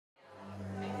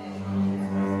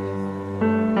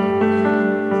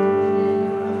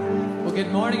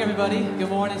morning, everybody. Good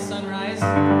morning, Sunrise.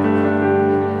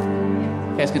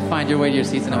 You guys can find your way to your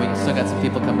seats. I know we still got some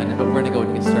people coming in, but we're going to go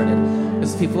and get started.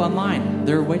 There's people online.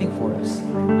 They're waiting for us.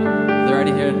 They're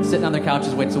already here, sitting on their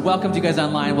couches waiting. So welcome to you guys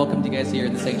online. Welcome to you guys here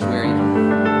in the sanctuary.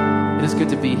 It is good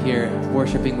to be here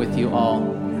worshiping with you all.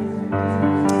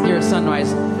 Here at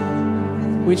Sunrise,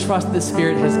 we trust the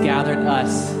Spirit has gathered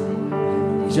us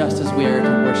just as we are to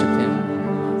worship Him.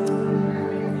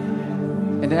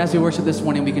 And as we worship this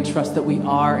morning, we can trust that we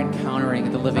are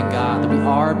encountering the living God, that we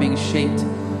are being shaped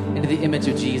into the image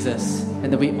of Jesus,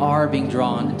 and that we are being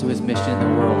drawn into His mission in the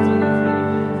world.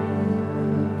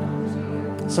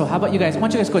 So how about you guys? Why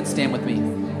don't you guys go ahead and stand with me?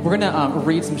 We're going to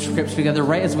read some scripture together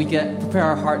right as we prepare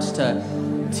our hearts to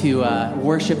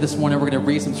worship this morning. We're going to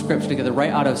read some scripture together right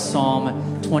out of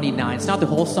Psalm 29. It's not the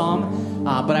whole psalm,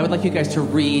 but I would like you guys to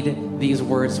read these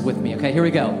words with me. Okay, here we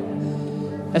go.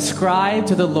 Ascribe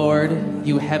to the Lord,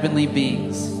 you heavenly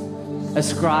beings.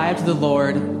 Ascribe to the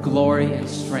Lord glory and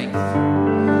strength.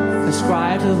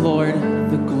 Ascribe to the Lord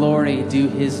the glory due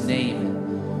His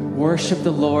name. Worship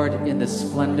the Lord in the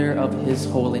splendor of His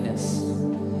holiness.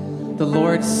 The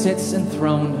Lord sits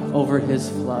enthroned over the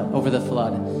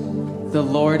flood. The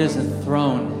Lord is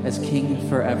enthroned as King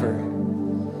forever.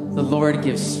 The Lord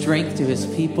gives strength to His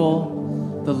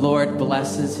people. The Lord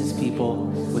blesses His people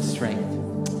with strength.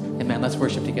 Amen. Let's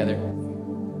worship together.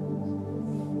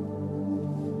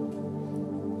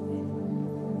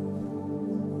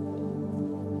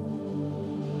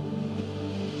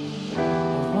 I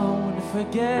won't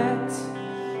forget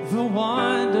the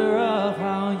wonder of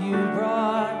how you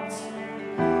brought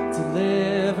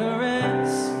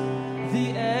deliverance,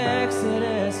 the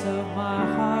exodus of my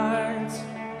heart.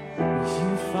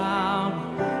 You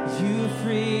found me, you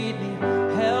freed me,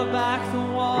 held back the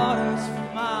waters for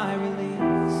my release.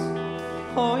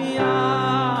 Oh,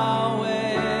 Yahweh,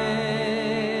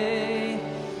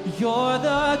 you're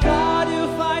the God who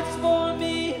fights for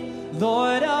me,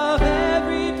 Lord of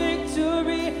every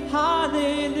victory.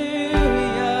 Hallelujah.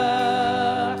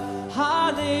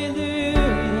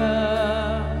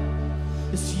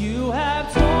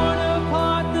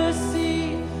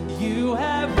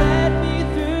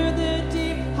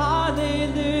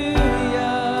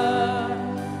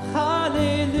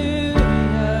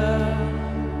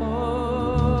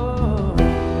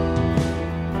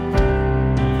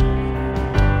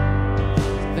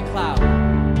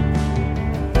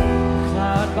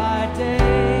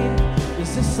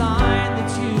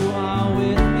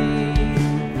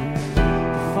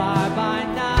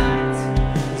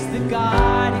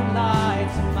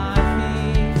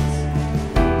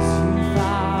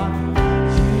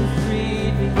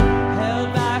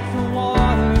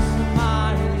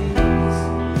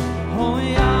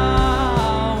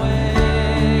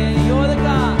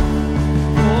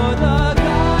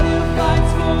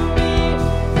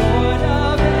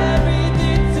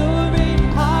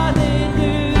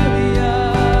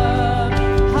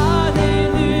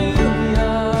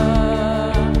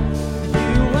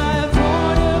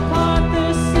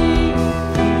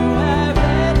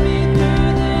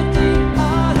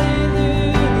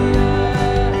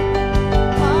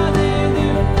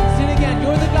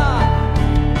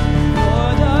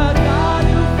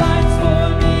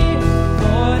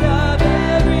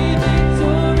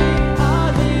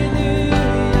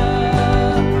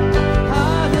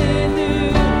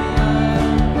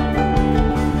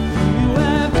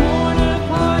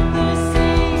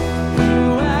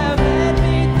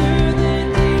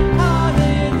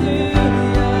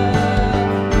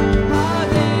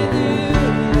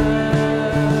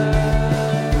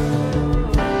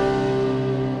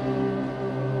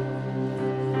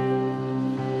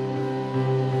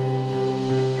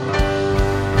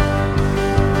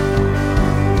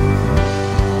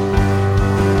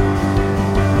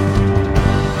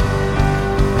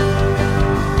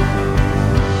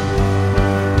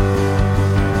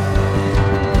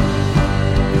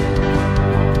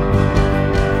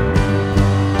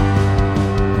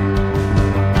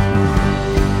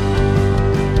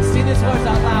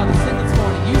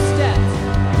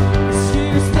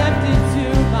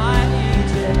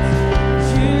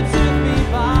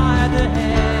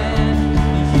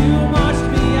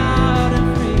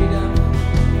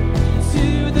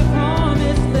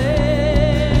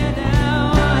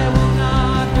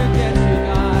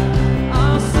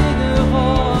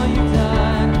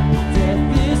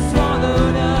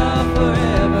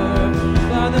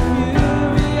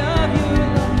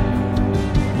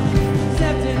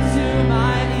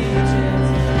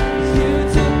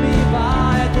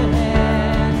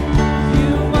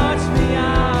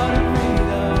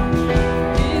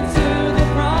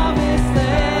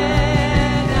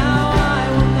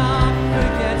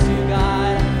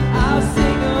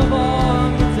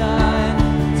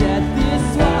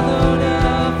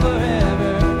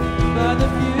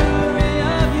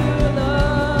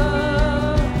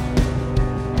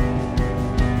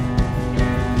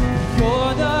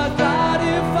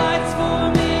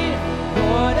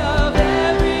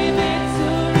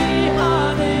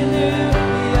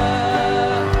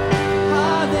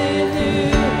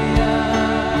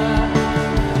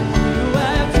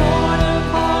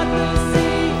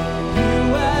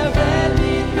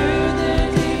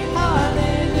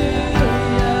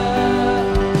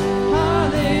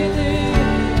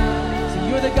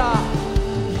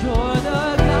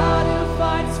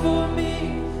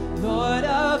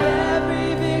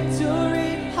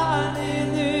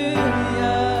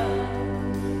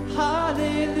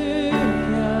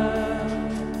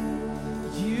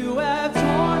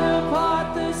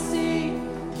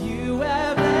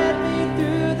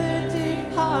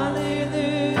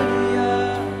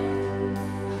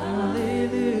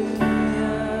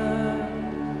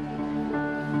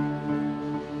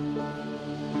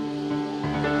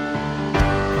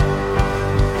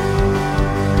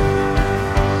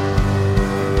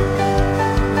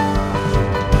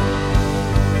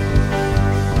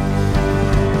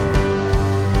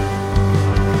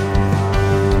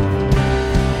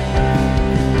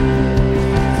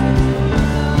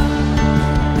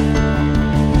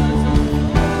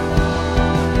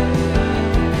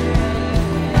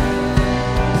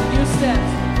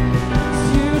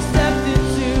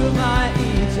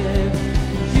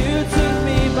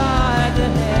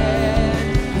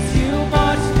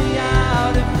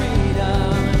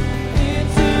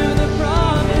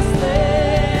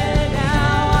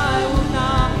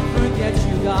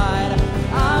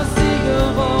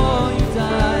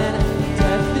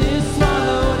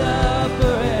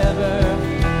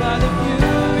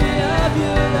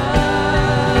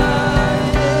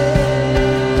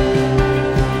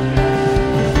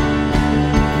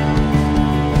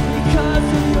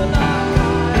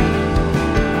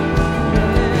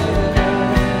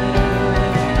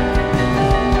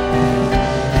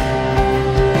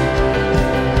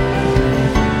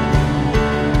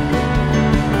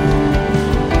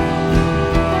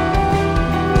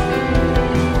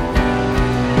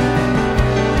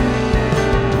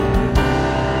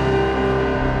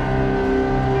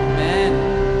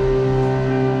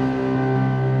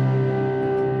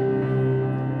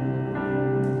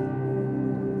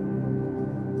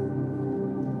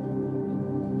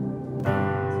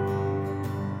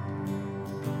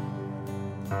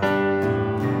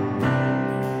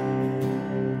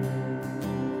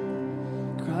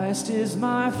 is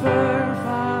my firm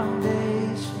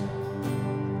foundation,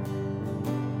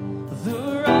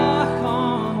 the rock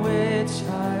on which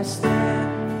I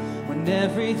stand when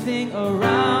everything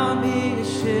around me is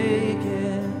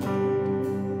shaken.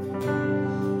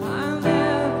 I've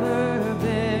never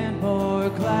been more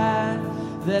glad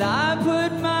that I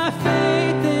put my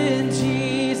faith in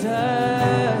Jesus.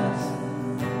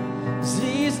 'Cause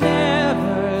He's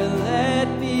never let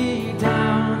me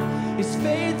down. He's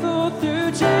faithful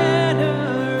through generations.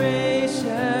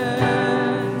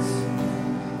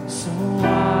 So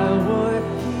why would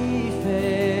He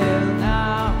fail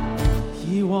now?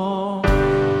 He won't.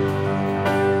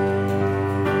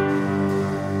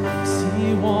 'Cause He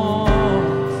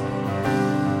won't.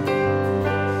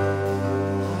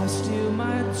 I steal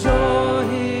my joy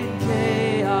in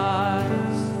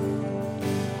chaos.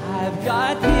 I've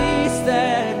got peace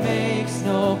that makes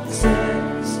no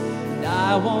sense, and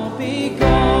I won't be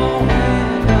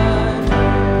going under.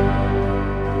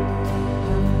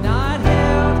 I'm not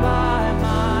held by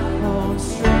my own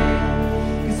strength,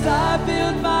 'cause I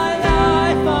build my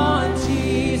life on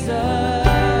Jesus.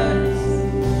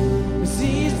 'Cause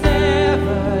He's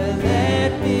never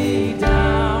let me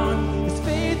down. He's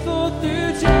faithful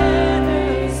through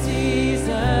seasons.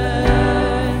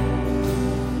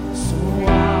 So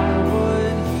why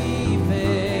would He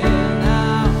fail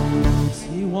now? 'Cause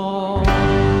He won't.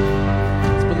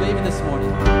 Let's believe it this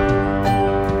morning.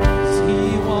 'Cause He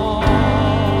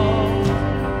won't.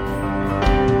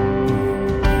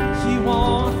 He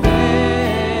won't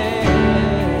fail.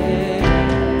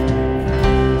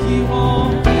 He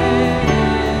won't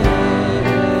fail.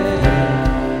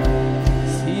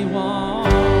 'Cause He won't.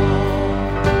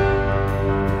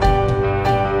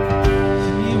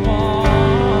 He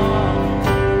won't.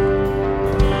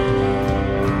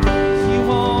 He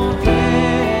won't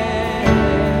fail.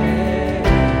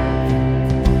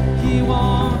 He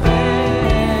won't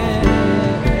fail.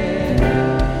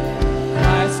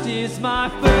 Christ is my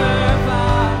firm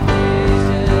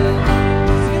foundation.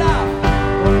 Sing it out.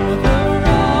 Oh, the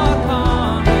rock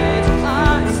on which I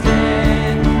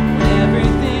stand when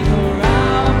everything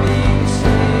around me is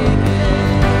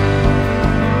shaken.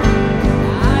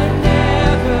 I've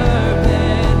never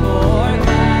been more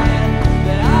glad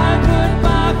that I put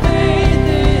my faith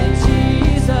in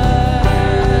Jesus.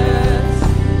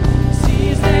 'Cause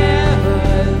He's never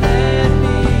let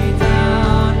me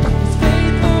down. He's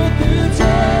faithful through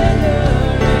generations.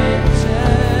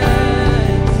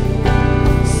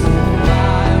 So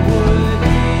why would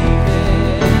He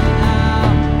fail now?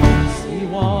 'Cause He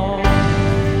won't.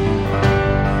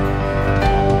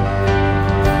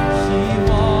 He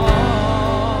won't.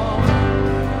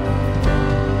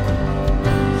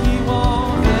 He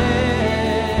won't fail.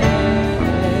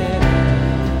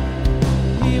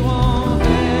 He won't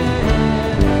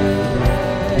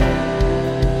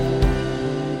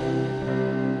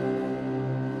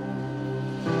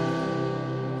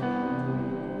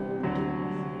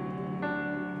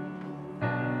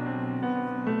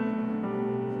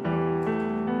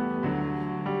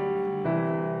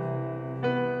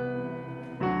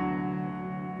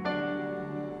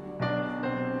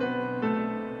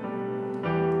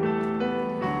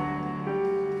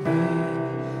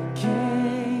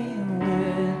Came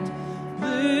wind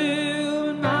blew,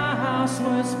 and my house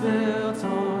was built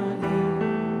on you.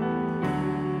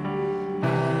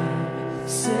 I'm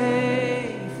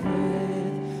safe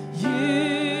with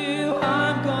you.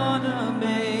 I'm gonna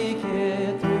make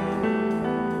it through.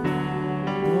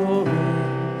 Oh,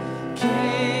 it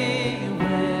came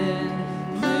wind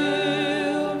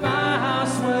blew, my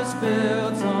house was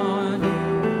built on you.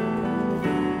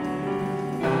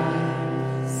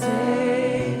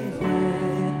 Safe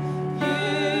with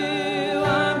you,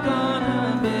 I'm gonna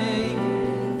make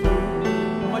it.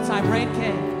 One more time, rain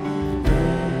came.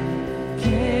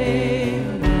 Came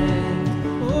wind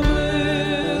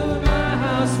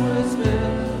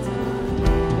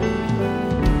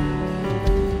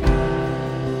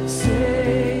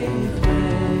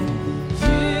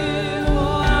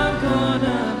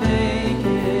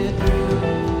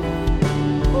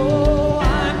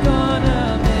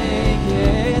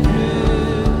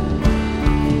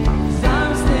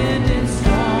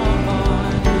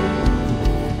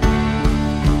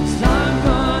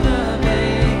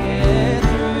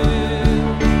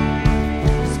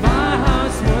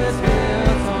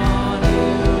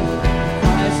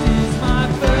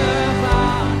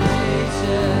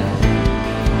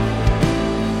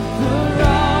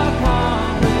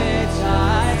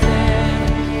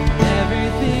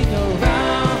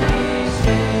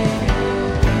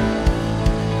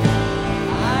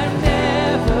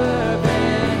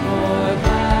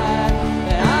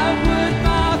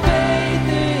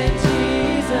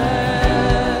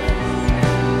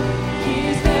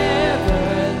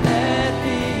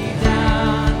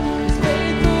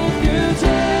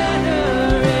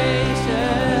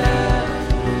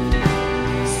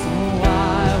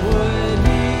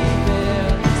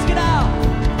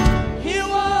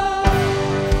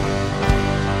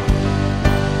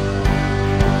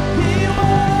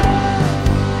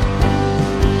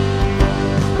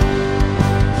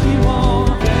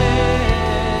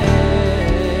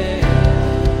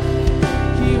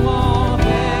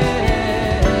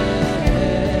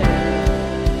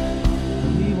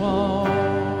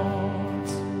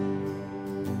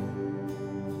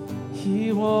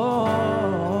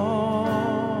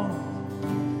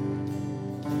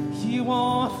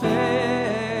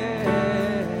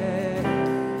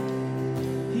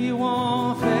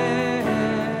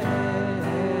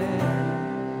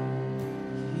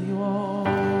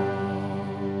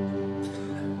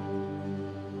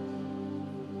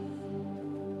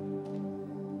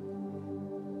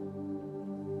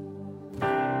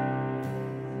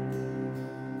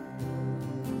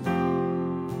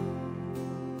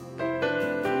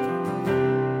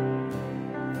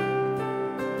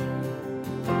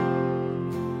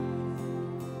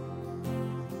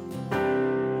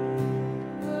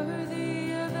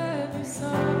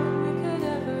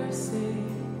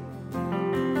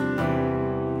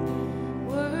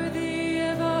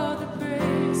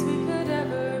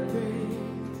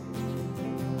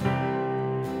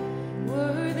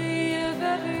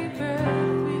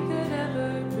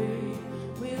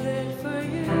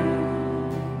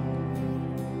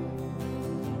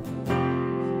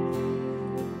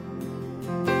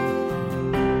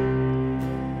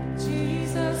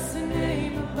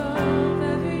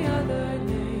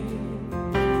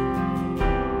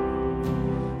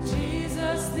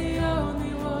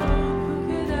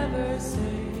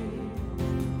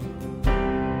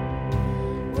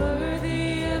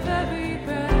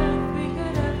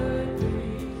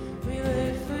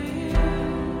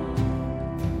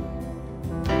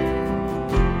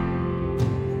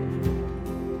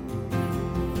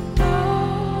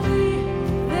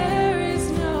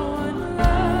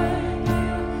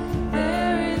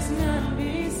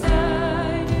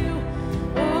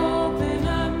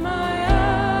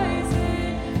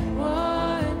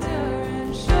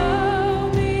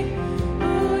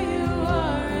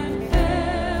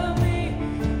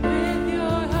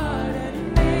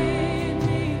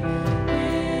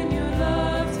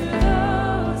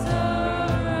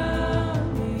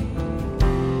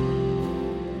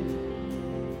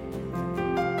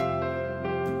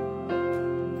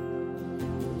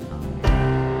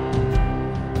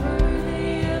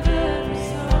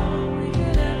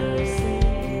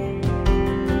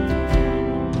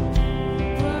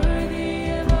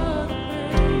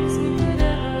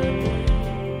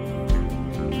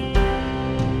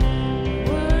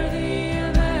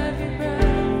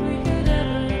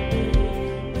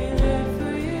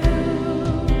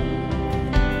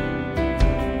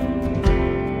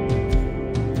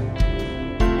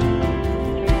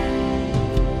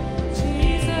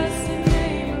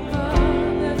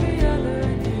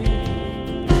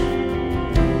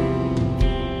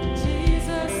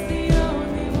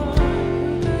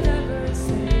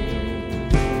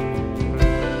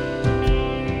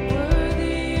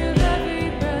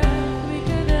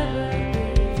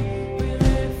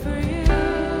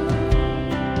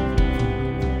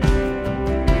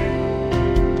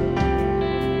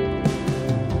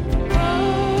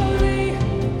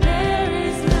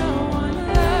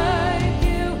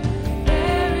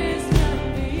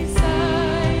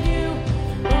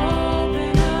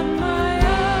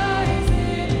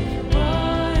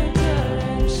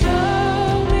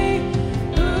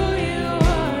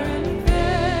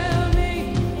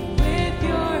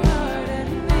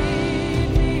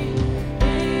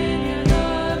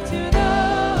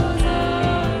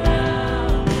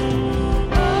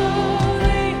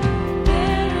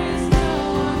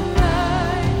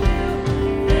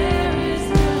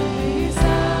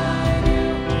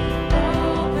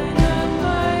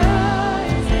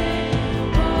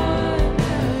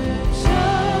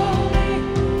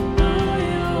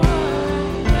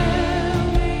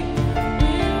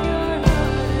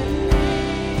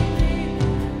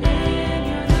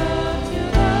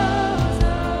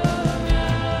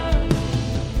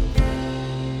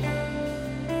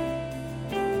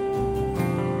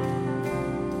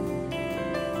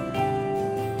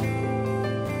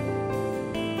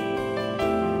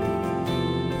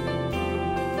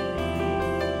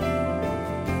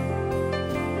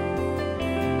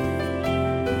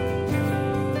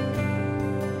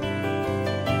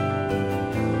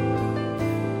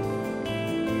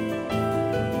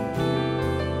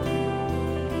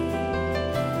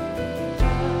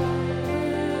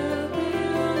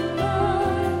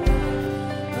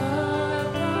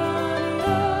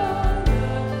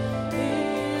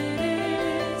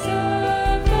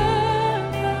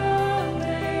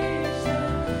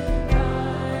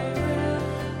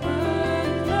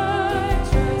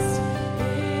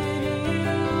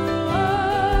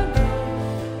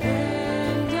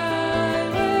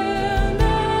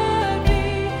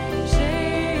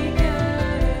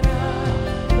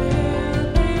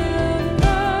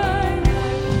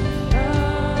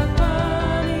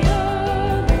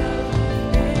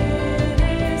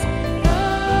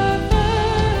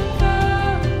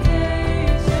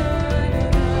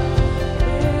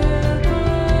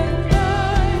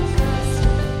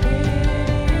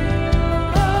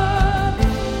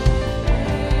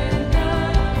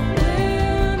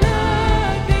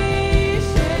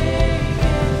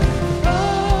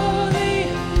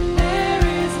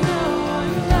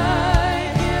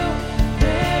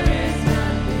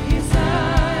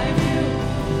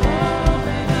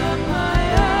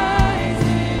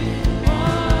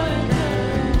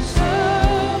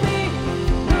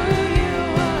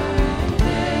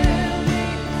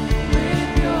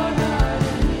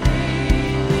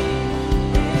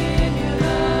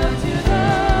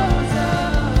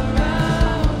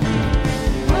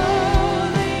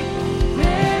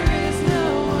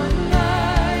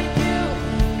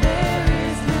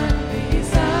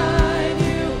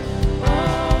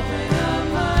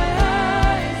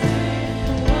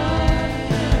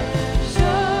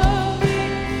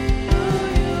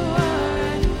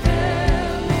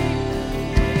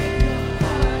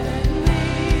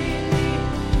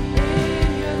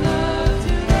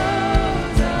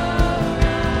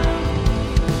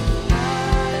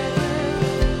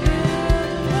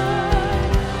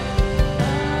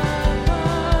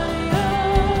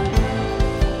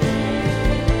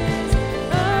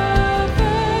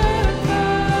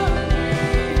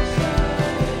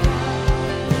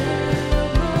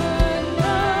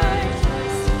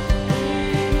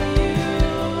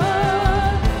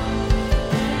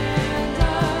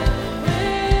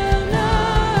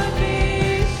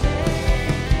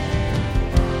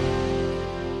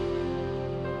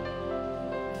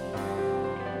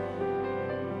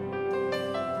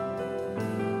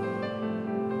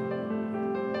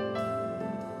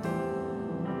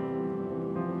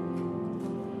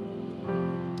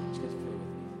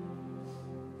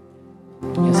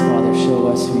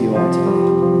us who you are today.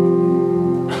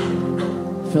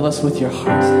 Fill us with your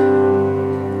heart,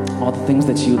 all the things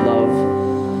that you love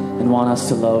and want us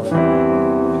to love,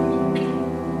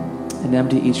 and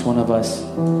empty each one of us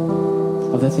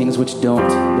of the things which don't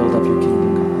build up your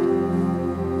kingdom, God.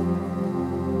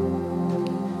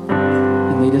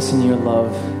 And lead us in your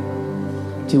love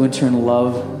to in turn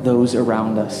love those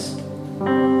around us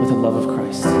with the love of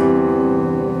Christ. We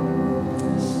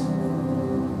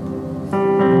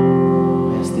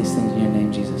ask these things in your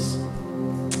name, Jesus.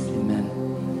 Amen.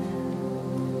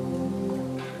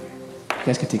 You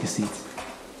guys can take a seat.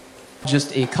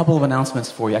 Just a couple of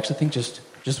announcements for you. Actually, I think just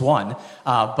one.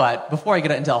 But before I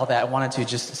get into all that, I wanted to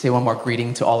just say one more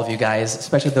greeting to all of you guys,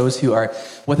 especially those who are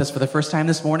with us for the first time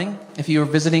this morning. If you are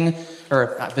visiting,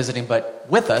 or not visiting, but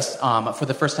with us for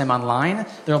the first time online,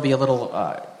 there will be a little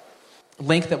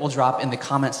link that will drop in the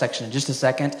comment section in just a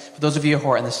second. For those of you who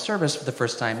are in the service for the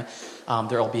first time,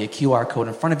 there will be a QR code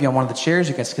in front of you on one of the chairs.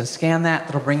 You guys can scan that.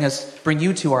 That'll bring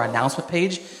you to our announcement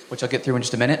page, which I'll get through in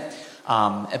just a minute.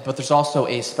 But there's also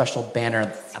a special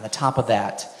banner on the top of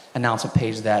that announcement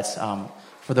page that's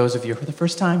for those of you for the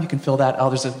first time. You can fill that out.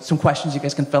 There's some questions you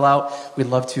guys can fill out. We'd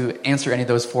love to answer any of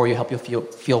those for you, help you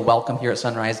feel welcome here at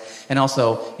Sunrise. And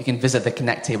also, you can visit the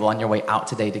Connect table on your way out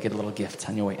today to get a little gift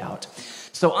on your way out.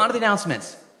 So on to the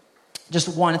announcements.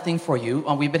 Just one thing for you.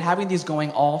 We've been having these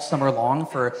going all summer long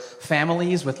for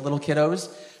families with little kiddos.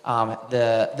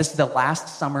 This is the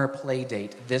last summer play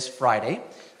date this Friday,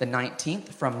 the 19th,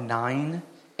 from 9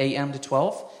 a.m. to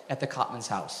 12 at the Cotman's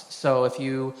house. So if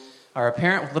you are a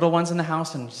parent with little ones in the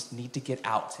house and just need to get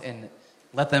out and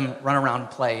let them run around and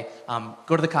play,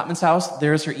 go to the Cotman's house.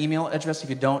 There's her email address. If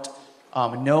you don't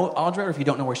know Audra, or if you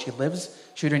don't know where she lives,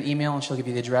 shoot her an email and she'll give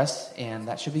you the address, and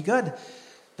that should be good.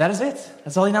 That is it.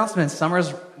 That's all the announcements.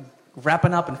 Summer's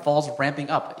wrapping up and fall's ramping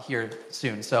up here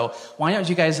soon. So why don't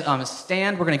you guys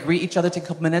stand? We're going to greet each other, take a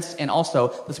couple minutes, and also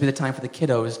this will be the time for the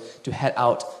kiddos to head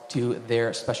out to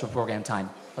their special program time.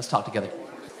 Let's talk together.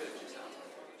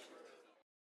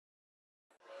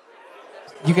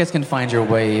 You guys can find your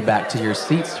way back to your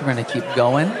seats. We're going to keep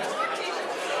going.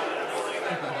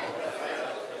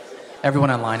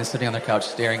 Everyone online is sitting on their couch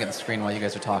staring at the screen while you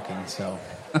guys are talking, so...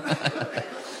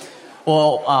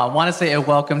 Well, I want to say a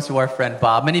welcome to our friend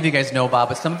Bob. Many of you guys know Bob,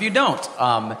 but some of you don't.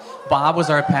 Bob was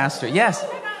our pastor. Yes.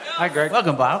 Hi, Greg.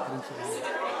 Welcome, Bob.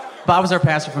 Bob was our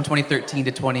pastor from 2013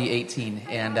 to 2018,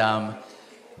 and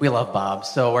we love Bob.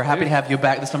 So we're happy to have you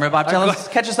back this summer. Bob,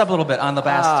 catch us up a little bit on the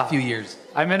past few years.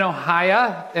 I'm in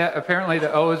Ohio. Apparently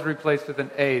the O is replaced with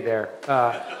an A there.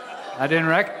 I didn't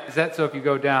recognize that, so if you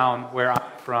go down where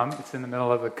I'm from, it's in the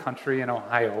middle of the country in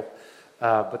Ohio.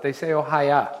 But they say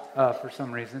Ohio for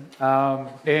some reason.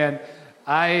 And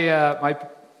my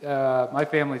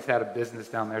family's had a business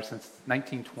down there since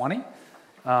 1920,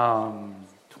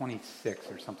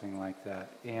 26 or something like that.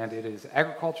 And it is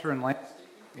agriculture and landscape.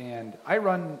 And I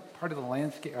run part of the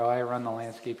landscape. I run the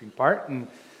landscaping part, and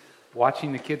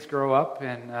watching the kids grow up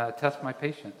and test my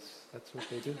patience. That's what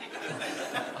they do.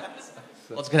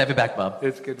 So, well, it's good to have you back, Bob.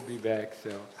 It's good to be back.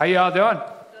 So, how you all doing?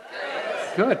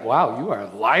 Good. Wow, you are a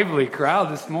lively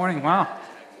crowd this morning. Wow. I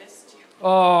missed you.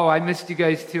 Oh, I missed you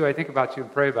guys too. I think about you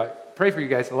and pray for you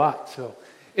guys a lot. So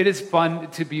it is fun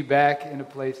to be back in a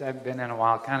place I haven't been in a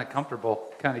while. Kind of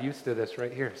comfortable, kind of used to this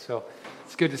right here. So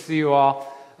it's good to see you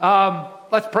all.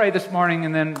 Let's pray this morning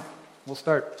and then we'll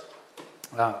start.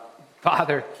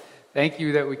 Father, thank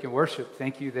you that we can worship.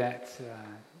 Thank you that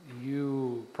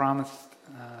you promised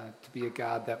to be a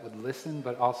God that would listen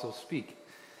but also speak.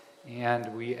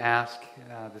 And we ask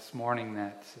this morning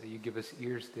that you give us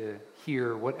ears to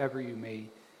hear whatever you may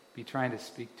be trying to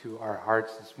speak to our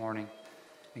hearts this morning,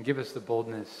 and give us the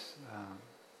boldness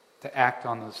to act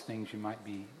on those things you might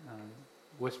be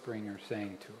whispering or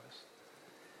saying to us.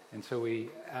 And so we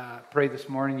pray this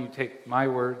morning you take my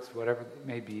words, whatever it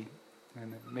may be,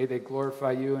 and may they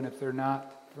glorify you, and if they're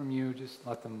not from you, just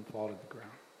let them fall to the ground.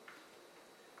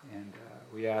 And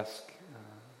we ask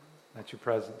that your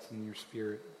presence and your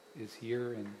spirit is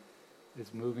here and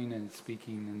is moving and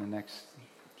speaking in the next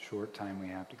short time we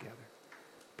have together.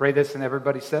 Pray this, and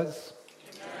everybody says,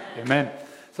 Amen. Amen.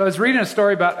 So I was reading a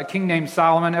story about a king named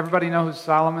Solomon. Everybody know who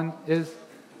Solomon is?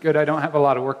 Good, I don't have a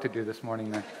lot of work to do this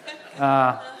morning then.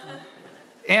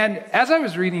 And as I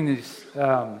was reading this,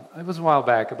 it was a while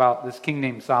back, about this king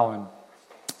named Solomon,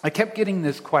 I kept getting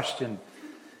this question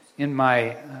in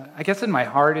my, in my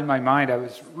heart, in my mind. I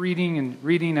was reading,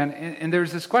 and there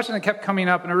was this question that kept coming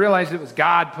up, and I realized it was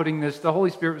God the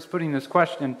Holy Spirit was putting this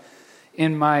question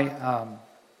in my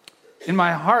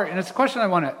heart. And it's a question I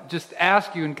want to just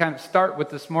ask you and kind of start with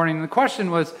this morning. And the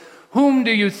question was, whom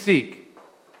do you seek?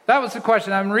 that was the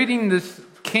question. I'm reading this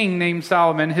king named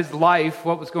Solomon, his life,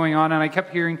 what was going on, and I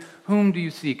kept hearing, whom do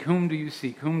you seek? Whom do you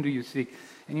seek? Whom do you seek?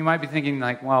 And you might be thinking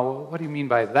like, well, what do you mean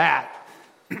by that?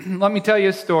 Let me tell you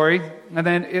a story, and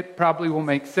then it probably will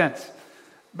make sense.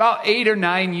 About 8 or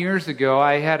 9 years ago,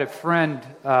 I had a friend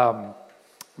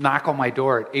knock on my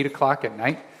door at 8 o'clock at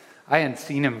night. I hadn't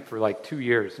seen him for like 2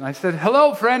 years. And I said,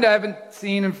 hello, friend, I haven't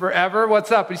seen him forever.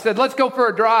 What's up? He said, let's go for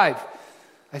a drive.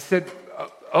 I said,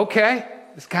 okay,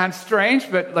 it's kind of strange,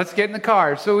 but let's get in the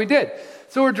car. So we did.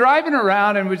 So we're driving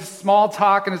around, and we're just small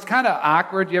talk, and it's kind of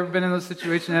awkward. You ever been in those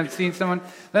situations and haven't seen someone?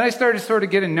 Then I started sort of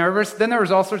getting nervous. Then there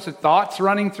was all sorts of thoughts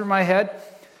running through my head.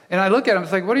 And I look at him,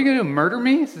 it's like, what are you going to do, murder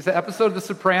me? Is this an episode of The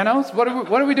Sopranos? What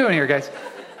are we doing here, guys?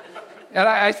 And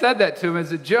I said that to him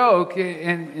as a joke,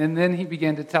 and then he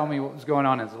began to tell me what was going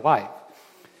on in his life.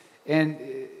 And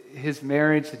his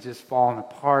marriage had just fallen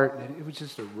apart, and it was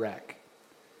just a wreck.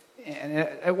 And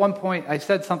at one point, I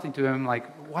said something to him like,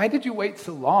 why did you wait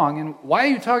so long? And why are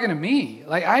you talking to me?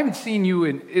 Like, I haven't seen you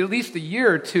in at least a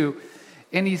year or two.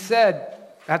 And he said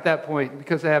at that point,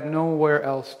 because I have nowhere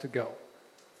else to go.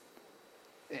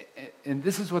 And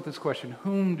this is what this question,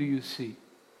 whom do you seek,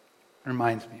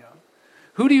 reminds me of.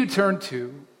 Who do you turn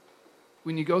to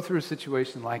when you go through a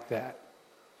situation like that,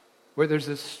 where there's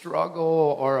a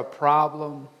struggle or a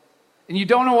problem, and you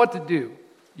don't know what to do?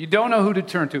 You don't know who to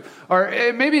turn to. Or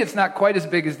maybe it's not quite as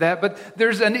big as that, but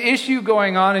there's an issue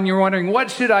going on and you're wondering, what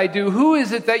should I do? Who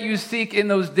is it that you seek in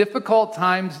those difficult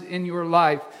times in your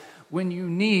life when you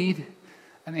need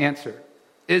an answer?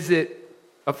 Is it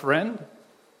a friend?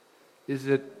 Is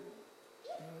it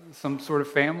some sort of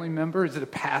family member? Is it a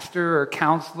pastor or a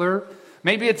counselor?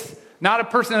 Maybe it's not a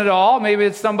person at all. Maybe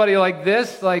it's somebody like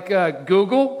this, like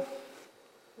Google,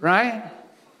 right?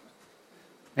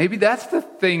 Maybe that's the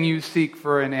thing you seek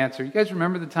for an answer. You guys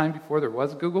remember the time before there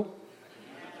was Google?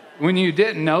 When you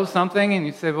didn't know something and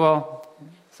you say, well,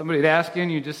 somebody would ask you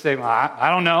and you just say, well, I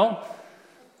don't know.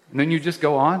 And then you just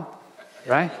go on,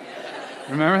 right?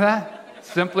 Remember that?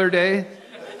 Simpler days.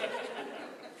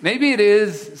 Maybe it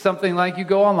is something like you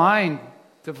go online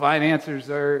to find answers,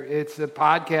 or it's a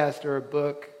podcast or a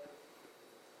book.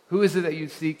 Who is it that you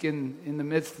seek in the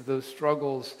midst of those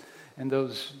struggles and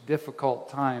those difficult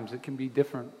times? It can be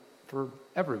different for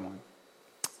everyone.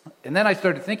 And then I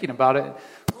started thinking about it.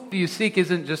 Who do you seek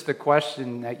isn't just a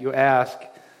question that you ask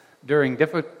during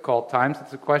difficult times.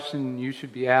 It's a question you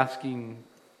should be asking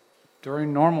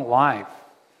during normal life,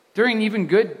 during even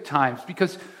good times,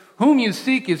 because whom you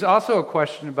seek is also a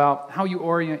question about how you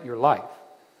orient your life.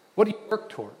 What do you work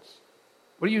towards?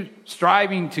 What are you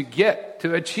striving to get,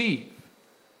 to achieve?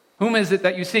 Whom is it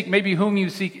that you seek? Maybe whom you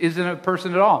seek isn't a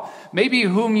person at all. Maybe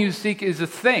whom you seek is a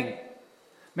thing.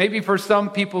 Maybe for some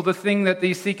people, the thing that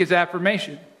they seek is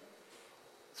affirmation.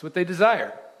 It's what they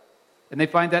desire. And they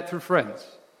find that through friends.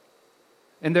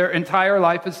 And their entire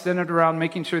life is centered around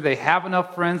making sure they have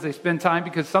enough friends, they spend time,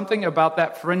 because something about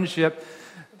that friendship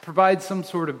provides some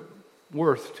sort of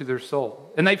worth to their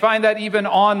soul. And they find that even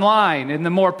online. And the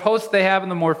more posts they have and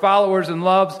the more followers and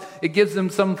loves, it gives them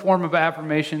some form of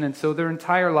affirmation. And so their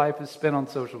entire life is spent on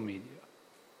social media.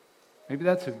 Maybe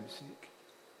that's who you seek.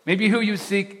 Maybe who you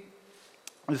seek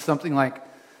is something like,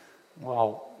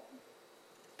 well,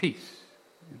 peace,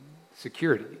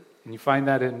 security. And you find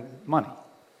that in money.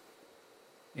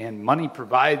 And money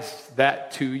provides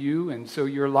that to you. And so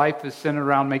your life is centered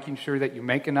around making sure that you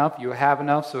make enough, you have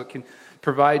enough, so it can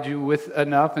provide you with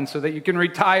enough, and so that you can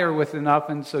retire with enough.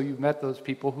 And so you've met those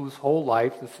people whose whole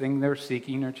life, the thing they're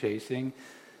seeking or chasing,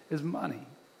 is money.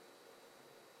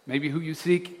 Maybe who you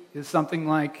seek is something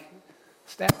like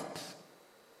status,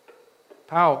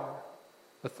 power,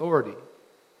 authority.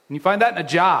 And you find that in a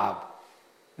job.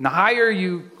 And the higher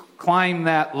you climb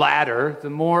that ladder,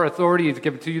 the more authority is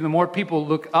given to you, the more people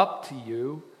look up to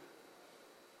you.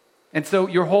 And so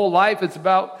your whole life is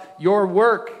about your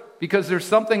work, because there's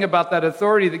something about that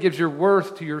authority that gives your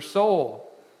worth to your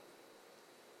soul.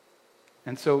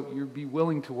 And so you'd be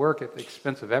willing to work at the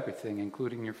expense of everything,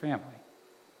 including your family.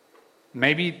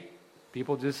 Maybe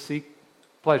people just seek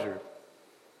pleasure.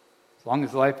 As long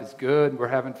as life is good, we're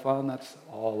having fun, that's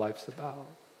all life's about.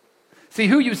 See,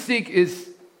 who you seek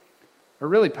is a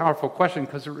really powerful question,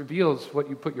 because it reveals what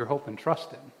you put your hope and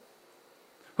trust in.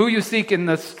 Who you seek in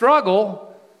the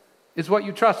struggle is what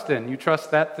you trust in. You trust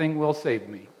that thing will save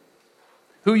me.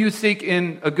 Who you seek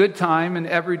in a good time in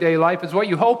everyday life is what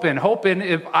you hope in. Hope in,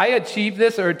 if I achieve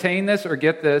this or attain this or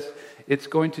get this, it's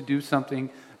going to do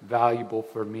something valuable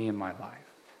for me in my life.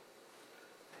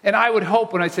 And I would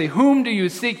hope when I say, whom do you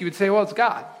seek? You would say, well, it's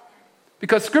God.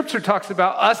 Because Scripture talks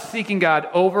about us seeking God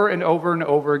over and over and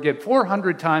over again.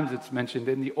 400 times it's mentioned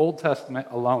in the Old Testament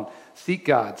alone. Seek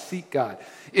God, seek God.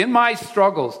 In my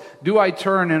struggles, do I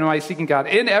turn and am I seeking God?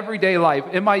 In everyday life,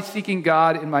 am I seeking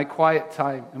God in my quiet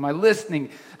time? Am I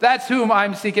listening? That's whom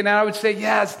I'm seeking. And I would say,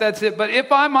 yes, that's it. But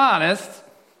if I'm honest,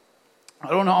 I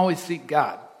don't always seek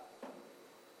God.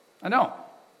 I don't.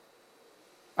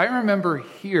 I remember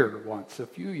here once, a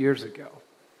few years ago,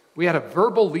 we had a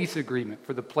verbal lease agreement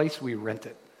for the place we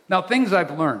rented. Now, things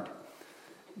I've learned.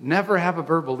 Never have a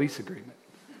verbal lease agreement.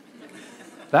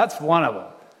 That's one of them.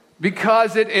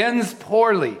 Because it ends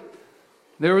poorly.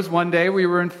 There was one day we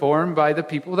were informed by the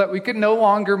people that we could no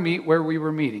longer meet where we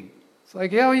were meeting. It's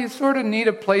like, yeah, well, you sort of need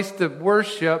a place to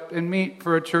worship and meet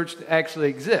for a church to actually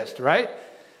exist, right?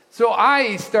 So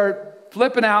I start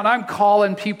flipping out, and I'm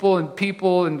calling people and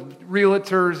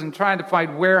realtors and trying to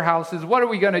find warehouses. What are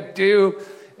we going to do?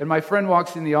 And my friend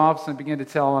walks in the office and I begin to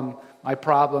tell him my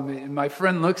problem. And my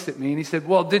friend looks at me and he said,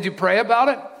 well, did you pray about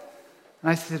it?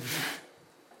 And I said,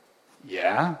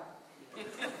 yeah.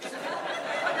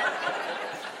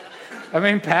 I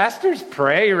mean, pastors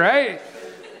pray, right?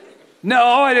 No,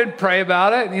 I didn't pray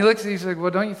about it. And he looks at me, he's like, well,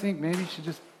 don't you think maybe you should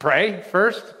just pray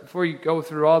first before you go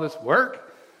through all this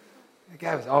work? The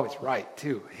guy was always right,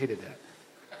 too. I hated that.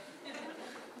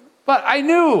 But I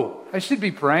knew I should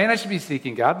be praying, I should be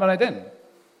seeking God, but I didn't.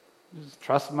 Just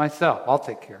trust myself. I'll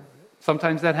take care of it.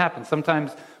 Sometimes that happens.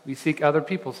 Sometimes we seek other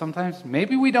people. Sometimes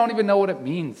maybe we don't even know what it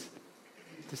means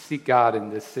to seek God in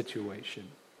this situation.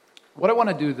 What I want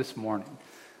to do this morning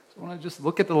is I want to just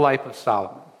look at the life of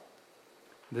Solomon,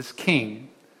 this king.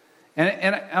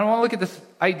 And I want to look at this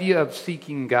idea of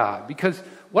seeking God. Because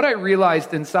what I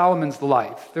realized in Solomon's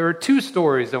life, there are two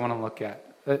stories I want to look at.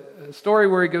 A story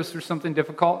where he goes through something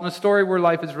difficult and a story where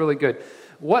life is really good.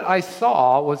 What I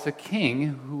saw was a king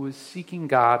who was seeking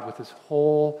God with his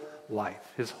whole life,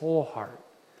 his whole heart.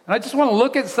 And I just want to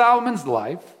look at Solomon's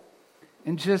life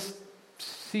and just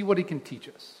see what he can teach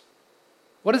us.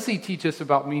 What does he teach us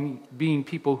about being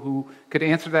people who could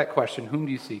answer that question, whom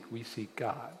do you seek? We seek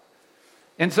God.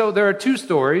 And so there are two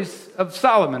stories of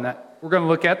Solomon that we're going to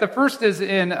look at. The first is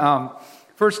in 1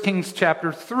 Kings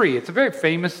chapter 3. It's a very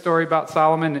famous story about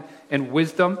Solomon and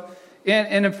wisdom.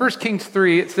 And in 1 Kings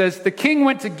 3, it says, the king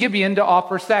went to Gibeon to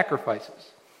offer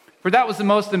sacrifices, for that was the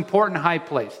most important high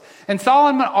place. And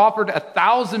Solomon offered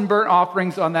 1,000 burnt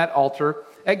offerings on that altar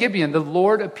at Gibeon. The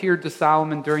Lord appeared to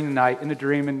Solomon during the night in a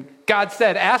dream, and God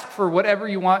said, ask for whatever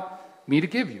you want me to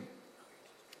give you.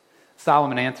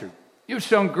 Solomon answered, you have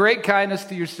shown great kindness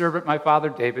to your servant, my father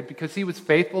David, because he was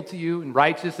faithful to you and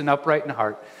righteous and upright in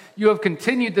heart. You have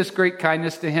continued this great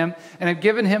kindness to him and have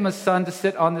given him a son to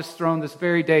sit on this throne this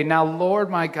very day. Now, Lord,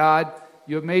 my God,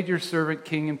 you have made your servant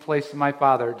king in place of my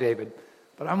father David.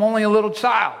 But I'm only a little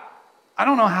child. I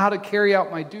don't know how to carry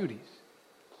out my duties.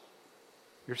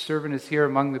 Your servant is here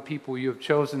among the people you have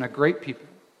chosen, a great people,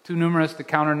 too numerous to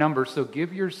count our number. So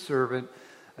give your servant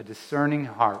a discerning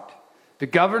heart to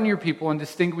govern your people and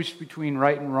distinguish between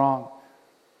right and wrong.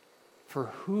 For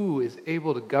who is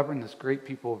able to govern this great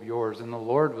people of yours? And the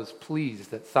Lord was pleased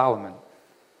that Solomon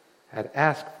had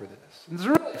asked for this. And it's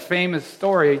a really famous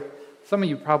story. Some of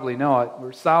you probably know it,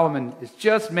 where Solomon is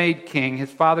just made king. His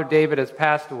father David has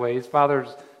passed away. His father's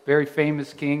a very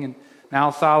famous king, and now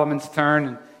Solomon's turn,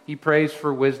 and he prays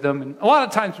for wisdom. And a lot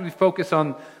of times we focus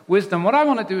on wisdom. What I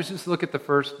want to do is just look at the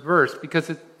first verse, because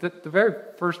the very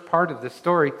first part of this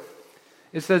story,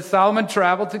 it says, Solomon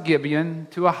traveled to Gibeon,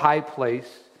 to a high place,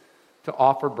 to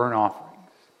offer burnt offerings.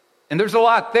 And there's a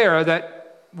lot there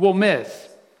that we'll miss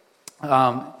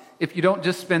if you don't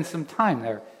just spend some time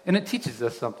there. And it teaches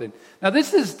us something. Now,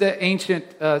 this is the ancient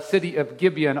city of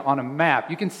Gibeon on a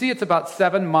map. You can see it's about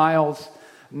 7 miles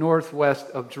northwest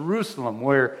of Jerusalem,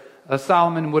 where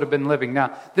Solomon would have been living.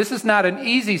 Now, this is not an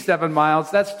easy 7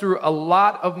 miles. That's through a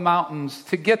lot of mountains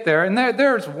to get there. And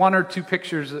there's 1 or 2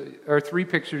 pictures, or 3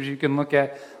 pictures you can look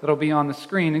at that'll be on the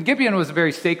screen. And Gibeon was a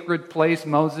very sacred place.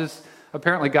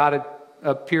 Apparently God had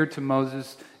appeared to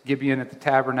Moses, Gibeon at the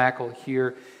tabernacle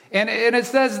here. And it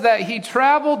says that he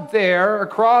traveled there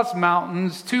across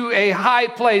mountains to a high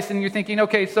place. And you're thinking,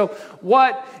 okay, so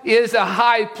what is a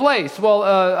high place? Well,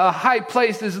 a high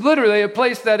place is literally a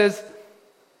place that is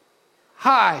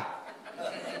high.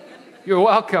 You're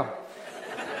welcome.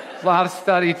 A lot of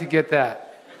study to get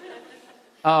that.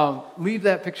 Leave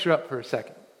that picture up for a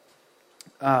second.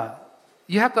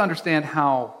 You have to understand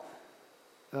how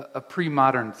a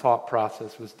pre-modern thought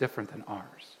process was different than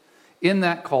ours. In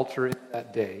that culture, in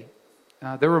that day,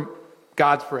 there were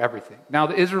gods for everything. Now,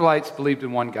 the Israelites believed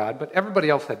in one God, but everybody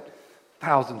else had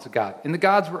thousands of gods. And the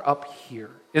gods were up here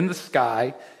in the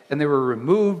sky, and they were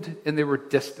removed, and they were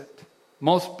distant.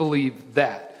 Most believe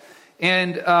that.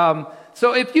 And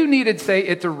so if you needed, say,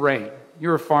 it to rain,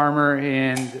 you're a farmer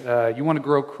and you want to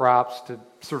grow crops to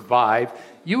survive,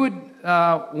 you would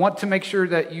want to make sure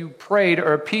that you prayed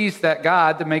or appeased that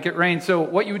God to make it rain. So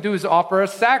what you would do is offer a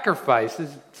sacrifice.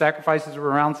 Sacrifices were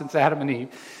around since Adam and Eve.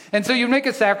 And so you make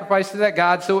a sacrifice to that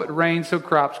God so it rained so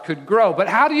crops could grow. But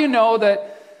how do you know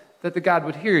that the God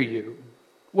would hear you?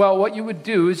 Well, what you would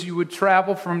do is you would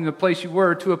travel from the place you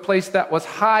were to a place that was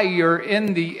higher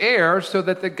in the air so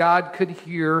that the God could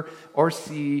hear or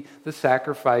see the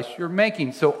sacrifice you're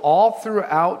making. So all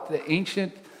throughout the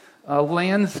ancient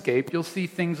landscape, you'll see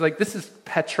things like, this is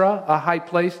Petra, a high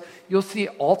place. You'll see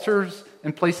altars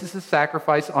and places of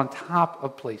sacrifice on top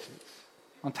of places,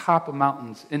 on top of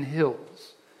mountains and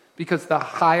hills. Because the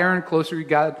higher and closer you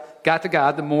got to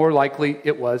God, the more likely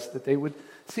it was that they would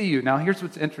see you. Now, here's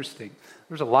what's interesting.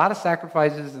 There's a lot of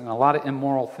sacrifices and a lot of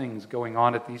immoral things going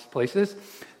on at these places.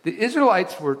 The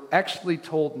Israelites were actually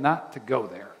told not to go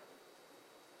there.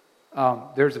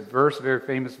 There's a verse, a very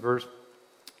famous verse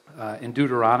in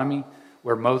Deuteronomy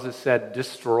where Moses said,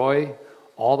 destroy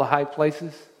all the high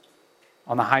places,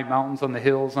 on the high mountains, on the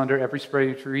hills, under every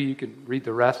spray tree. You can read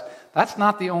the rest. That's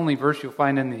not the only verse you'll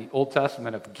find in the Old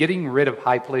Testament of getting rid of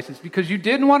high places, because you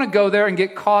didn't want to go there and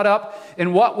get caught up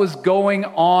in what was going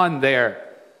on there.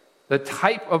 The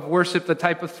type of worship, the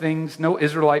type of things. No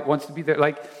Israelite wants to be there.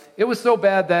 Like, it was so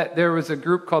bad that there was a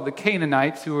group called the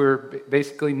Canaanites, who were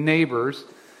basically neighbors.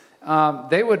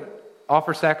 They would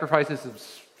offer sacrifices of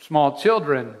small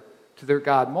children to their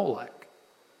god Molech.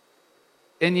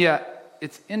 And yet,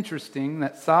 it's interesting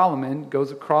that Solomon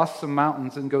goes across some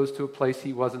mountains and goes to a place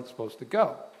he wasn't supposed to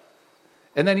go.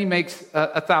 And then he makes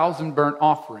 1,000 burnt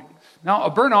offerings. Now,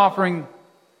 a burnt offering,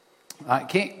 I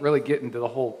can't really get into the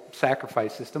whole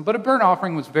sacrifice system, but a burnt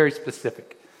offering was very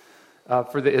specific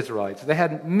for the Israelites. They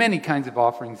had many kinds of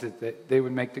offerings that they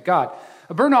would make to God.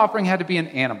 A burnt offering had to be an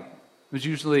animal. It was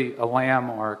usually a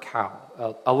lamb or a cow.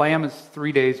 A lamb is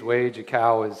 3 days' wage. A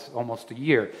cow is almost a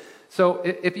year. So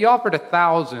if he offered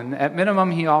 1,000, at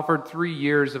minimum he offered 3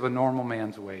 years of a normal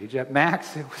man's wage. At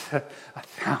max, it was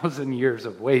 1,000 years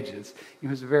of wages. He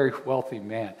was a very wealthy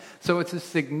man. So it's a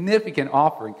significant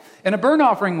offering. And a burnt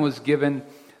offering was given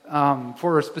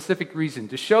for a specific reason,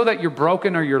 to show that you're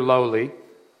broken or you're lowly,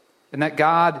 and that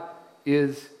God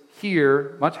is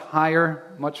here, much higher,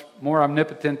 much more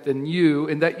omnipotent than you,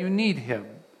 and that you need him.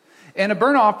 And a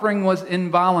burnt offering was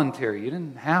involuntary. You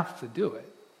didn't have to do it.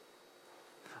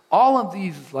 All of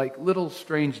these like little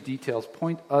strange details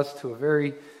point us to a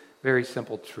very, very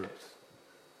simple truth.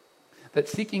 That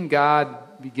seeking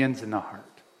God begins in the heart.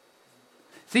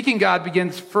 Seeking God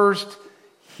begins first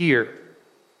here.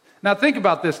 Now think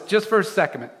about this just for a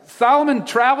second. Solomon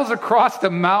travels across the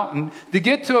mountain to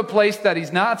get to a place that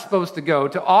he's not supposed to go,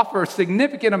 to offer a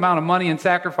significant amount of money and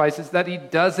sacrifices that he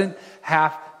doesn't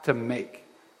have to make.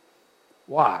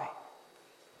 Why?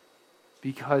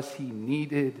 Because he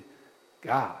needed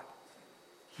God.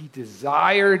 He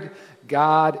desired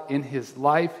God in his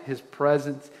life, his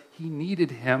presence. He needed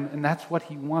him, and that's what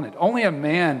he wanted. Only a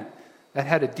man that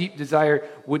had a deep desire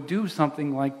would do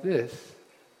something like this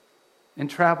and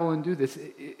travel and do this.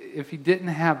 If he didn't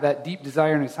have that deep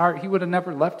desire in his heart, he would have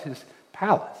never left his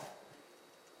palace.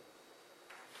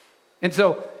 And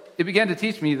so it began to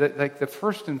teach me that like the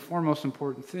first and foremost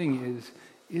important thing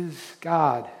is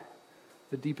God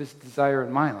the deepest desire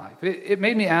in my life? It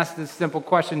made me ask this simple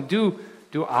question: Do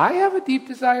I have a deep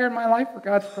desire in my life for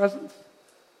God's presence?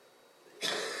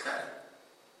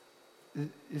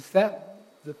 Is that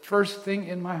the first thing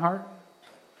in my heart?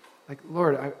 Like,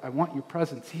 Lord, I want your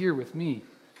presence here with me.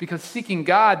 Because seeking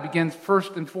God begins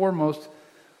first and foremost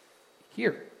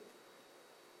here.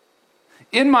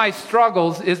 In my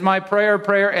struggles, is my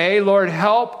prayer A, Lord,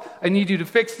 help, I need you to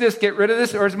fix this, get rid of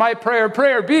this? Or is my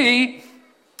prayer B,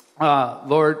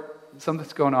 Lord,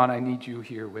 something's going on, I need you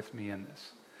here with me in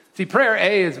this? See, prayer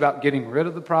A is about getting rid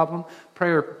of the problem.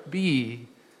 Prayer B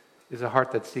is a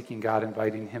heart that's seeking God,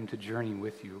 inviting him to journey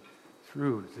with you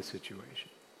through the situation.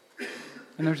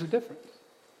 And there's a difference.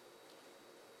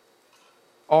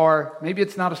 Or maybe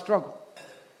it's not a struggle.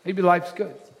 Maybe life's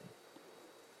good.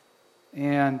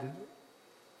 And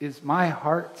is my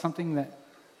heart something that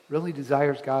really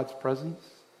desires God's presence?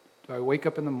 Do I wake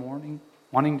up in the morning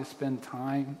wanting to spend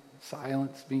time,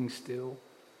 silence, being still?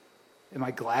 Am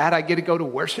I glad I get to go to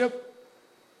worship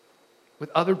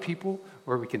with other people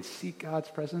where we can seek God's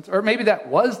presence? Or maybe that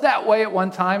was that way at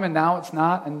one time and now it's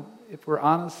not. And if we're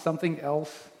honest, something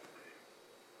else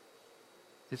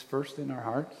is first in our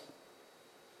hearts.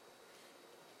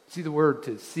 See, the word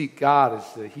to seek God is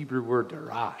the Hebrew word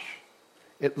darash.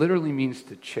 It literally means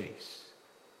to chase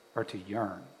or to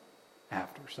yearn.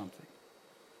 after something.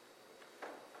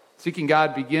 Seeking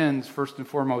God begins first and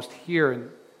foremost here, and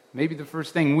maybe the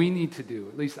first thing we need to do,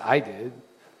 at least I did,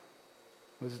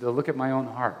 was to look at my own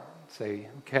heart and say,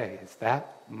 okay, is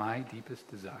that my deepest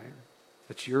desire?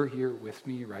 That you're here with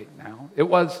me right now? It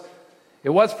was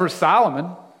for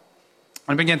Solomon.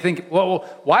 I began thinking, well,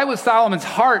 why was Solomon's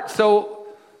heart so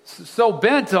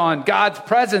bent on God's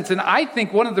presence? And I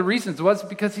think one of the reasons was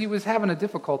because he was having a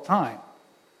difficult time.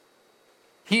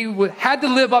 He had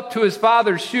to live up to his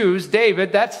father's shoes,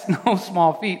 David. That's no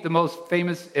small feat, the most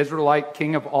famous Israelite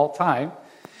king of all time.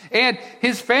 And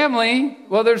his family,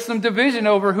 well, there's some division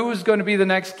over who's going to be the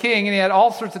next king, and he had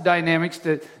all sorts of dynamics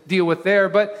to deal with there.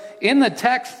 But in the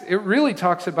text, it really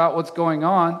talks about what's going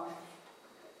on.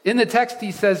 In the text,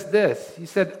 he says this. He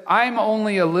said, I'm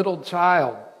only a little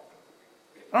child.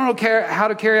 I don't know how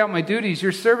to carry out my duties.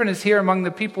 Your servant is here among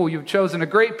the people you've chosen, a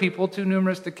great people, too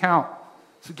numerous to count.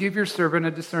 So give your servant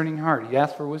a discerning heart. He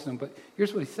asked for wisdom, but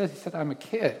here's what he says. He said, I'm a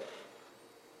kid.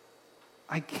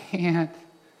 I can't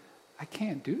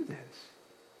do this.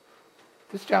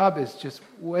 This job is just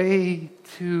way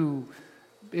too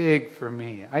big for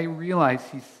me. I realize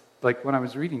he's, like when I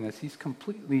was reading this, he's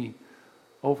completely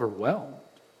overwhelmed.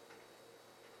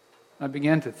 I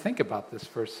began to think about this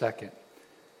for a second.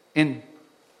 And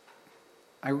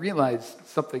I realized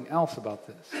something else about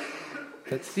this.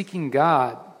 That seeking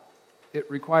God, it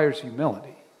requires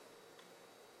humility.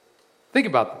 Think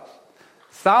about this.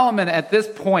 Solomon at this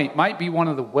point might be one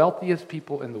of the wealthiest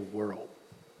people in the world.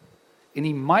 And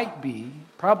he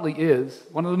probably is,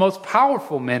 one of the most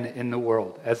powerful men in the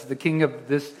world as the king of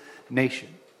this nation.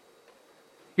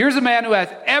 Here's a man who has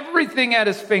everything at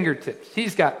his fingertips.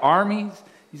 He's got armies,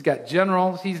 he's got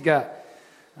generals, he's got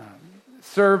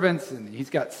servants, and he's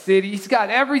got cities. He's got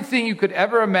everything you could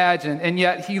ever imagine, and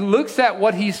yet he looks at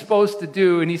what he's supposed to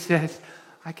do and he says,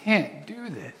 I can't do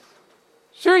this.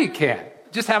 Sure you can.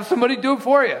 Just have somebody do it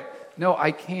for you. No,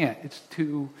 I can't. It's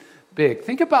too big.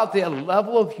 Think about the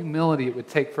level of humility it would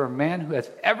take for a man who has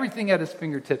everything at his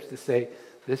fingertips to say,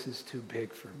 this is too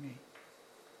big for me.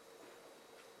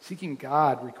 Seeking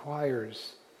God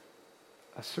requires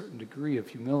a certain degree of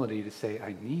humility to say,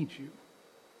 I need you.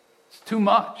 It's too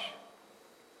much.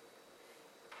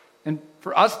 And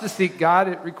for us to seek God,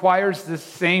 it requires the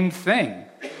same thing.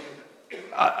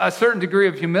 A certain degree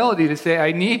of humility to say,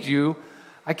 I need you.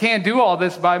 I can't do all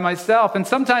this by myself. And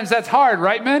sometimes that's hard,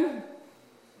 right, men?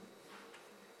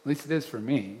 At least it is for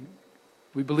me.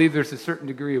 We believe there's a certain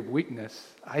degree of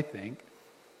weakness, I think,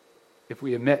 if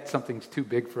we admit something's too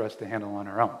big for us to handle on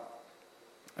our own.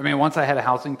 I mean, once I had a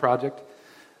housing project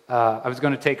I was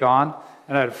going to take on,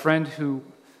 and I had a friend who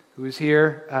was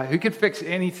here who could fix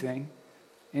anything.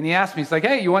 And he asked me, he's like,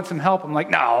 hey, you want some help? I'm like,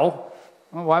 no.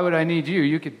 Well, why would I need you?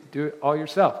 You could do it all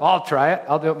yourself. I'll try it.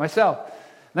 I'll do it myself.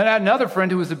 Then I had another friend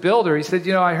who was a builder. He said,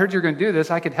 I heard you're going to do this.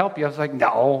 I could help you. I was like,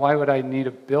 no, why would I need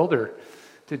a builder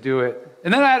to do it?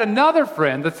 And then I had another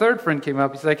friend. The third friend came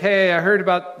up. He's like, hey, I heard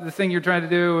about the thing you're trying to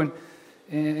do.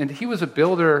 And he was a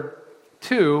builder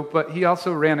too, but he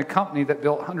also ran a company that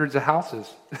built hundreds of houses.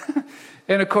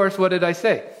 And of course, what did I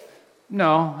say?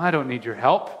 No, I don't need your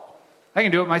help. I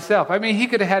can do it myself. I mean, he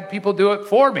could have had people do it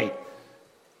for me.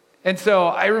 And so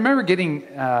I remember getting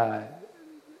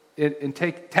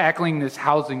tackling this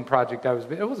housing project.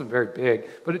 It wasn't very big,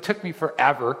 but it took me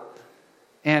forever.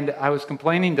 And I was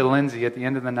complaining to Lindsay at the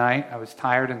end of the night. I was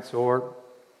tired and sore.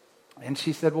 And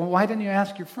she said, well, why didn't you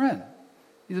ask your friend?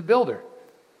 He's a builder.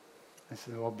 I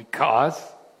said, well, because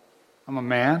I'm a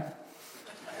man.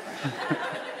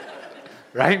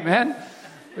 Right, man?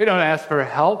 We don't ask for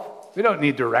help. We don't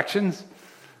need directions.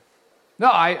 No,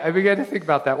 I began to think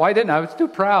about that. Why didn't I? I was too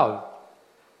proud.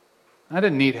 I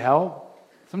didn't need help.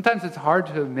 Sometimes it's hard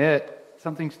to admit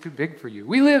something's too big for you.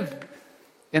 We live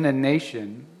in a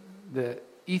nation, the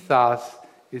ethos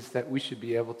is that we should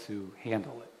be able to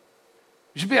handle it.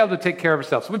 We should be able to take care of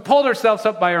ourselves. We pulled ourselves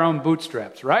up by our own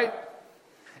bootstraps, right?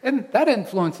 And that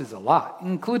influences a lot,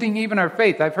 including even our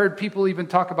faith. I've heard people even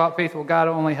talk about faith. Well, God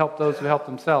only help those who help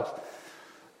themselves.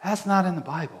 That's not in the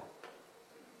Bible.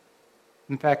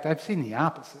 In fact, I've seen the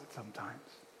opposite sometimes.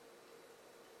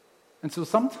 And so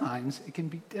sometimes it can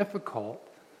be difficult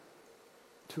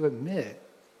to admit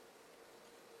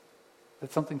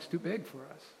that something's too big for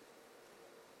us,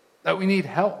 that we need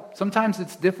help. Sometimes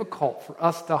it's difficult for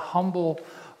us to humble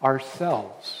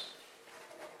ourselves.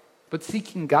 But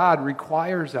seeking God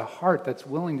requires a heart that's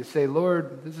willing to say,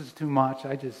 Lord, this is too much.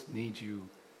 I just need you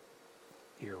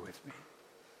here with me.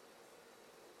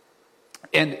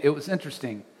 And it was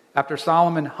interesting. After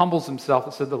Solomon humbles himself,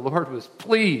 it said the Lord was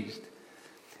pleased.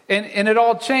 And it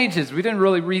all changes. We didn't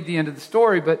really read the end of the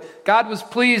story, but God was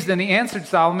pleased and he answered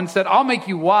Solomon and said, I'll make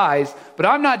you wise, but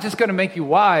I'm not just going to make you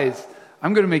wise.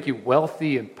 I'm going to make you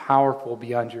wealthy and powerful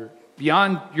beyond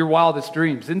your wildest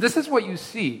dreams. And this is what you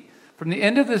see from the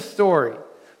end of this story.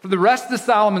 For the rest of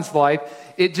Solomon's life,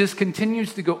 it just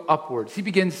continues to go upwards. He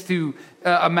begins to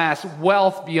amass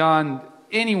wealth beyond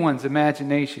anyone's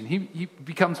imagination. He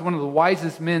becomes one of the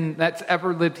wisest men that's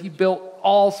ever lived. He built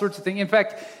all sorts of things. In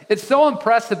fact, it's so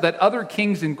impressive that other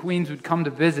kings and queens would come to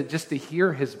visit just to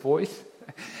hear his voice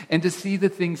and to see the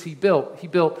things he built. He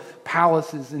built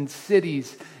palaces and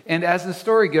cities. And as the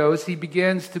story goes, he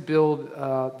begins to build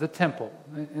the temple.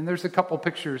 And there's a couple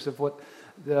pictures of what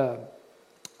the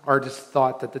artist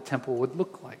thought that the temple would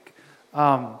look like.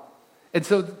 And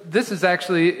so this is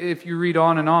actually, if you read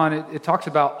on and on, it talks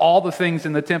about all the things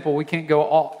in the temple. We can't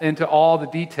go into all the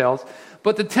details.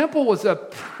 But the temple was a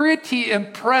pretty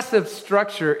impressive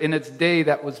structure in its day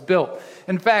that was built.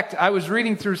 In fact, I was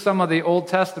reading through some of the Old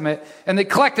Testament, and they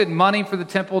collected money for the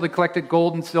temple. They collected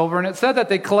gold and silver, and it said that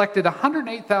they collected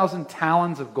 108,000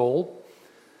 talents of gold,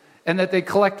 and that they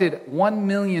collected 1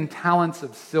 million talents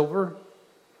of silver,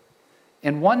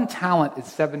 and 1 talent is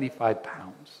 75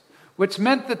 pounds, which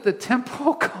meant that the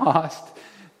temple cost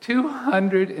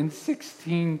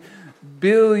 $216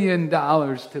 billion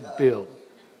to build.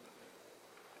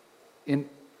 And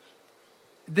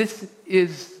this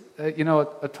is,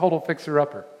 a total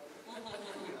fixer-upper.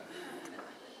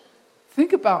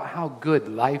 Think about how good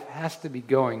life has to be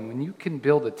going when you can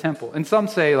build a temple. And some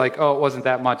say, like, oh, it wasn't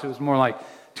that much. It was more like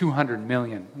 200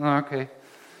 million. Oh, okay.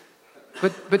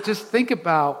 But just think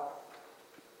about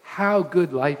how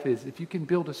good life is if you can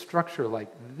build a structure like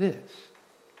this.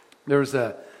 There was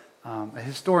a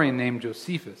historian named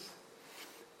Josephus.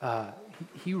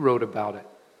 He wrote about it.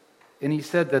 And he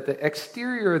said that the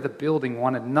exterior of the building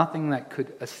wanted nothing that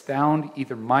could astound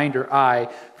either mind or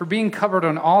eye. For being covered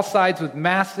on all sides with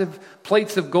massive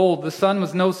plates of gold, the sun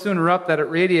was no sooner up that it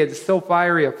radiated so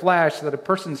fiery a flash that a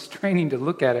person straining to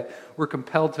look at it were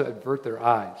compelled to avert their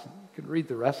eyes. You could read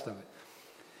the rest of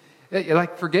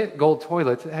it. Forget gold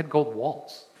toilets. It had gold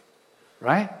walls,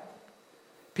 right?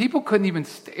 People couldn't even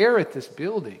stare at this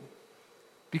building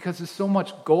because there's so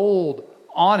much gold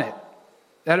on it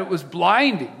that it was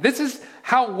blinding. This is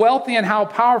how wealthy and how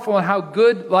powerful and how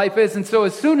good life is. And so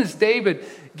as soon as David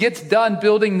gets done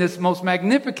building this most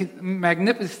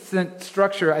magnificent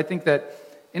structure I think that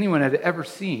anyone had ever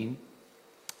seen,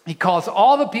 he calls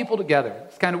all the people together.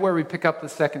 It's kind of where we pick up the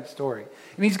second story.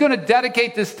 And he's going to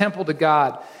dedicate this temple to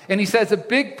God. And he says a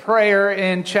big prayer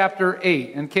in chapter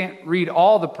 8. And can't read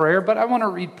all the prayer, but I want to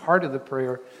read part of the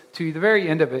prayer to you, the very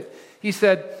end of it. He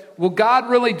said, will God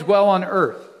really dwell on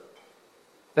earth?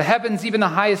 The heavens, even the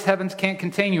highest heavens, can't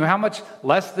contain you. How much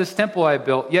less this temple I have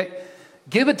built? Yet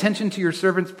give attention to your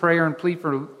servant's prayer and plea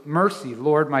for mercy,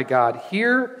 Lord my God.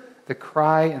 Hear the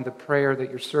cry and the prayer that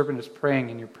your servant is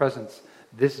praying in your presence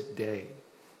this day.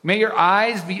 May your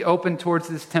eyes be open towards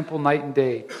this temple night and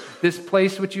day, this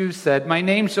place which you have said, my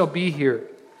name shall be here,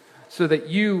 so that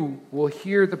you will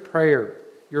hear the prayer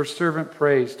your servant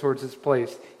prays towards this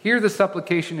place. Hear the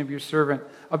supplication of your servant,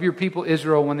 of your people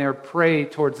Israel, when they are pray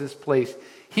towards this place.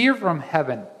 Hear from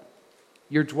heaven,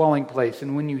 your dwelling place,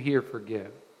 and when you hear,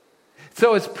 forgive.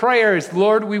 So his prayer is,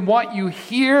 Lord, we want you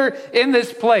here in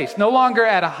this place. No longer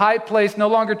at a high place, no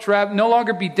longer travel, no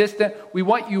longer be distant. We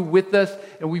want you with us,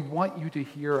 and we want you to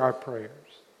hear our prayers.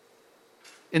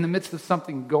 In the midst of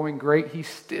something going great, he's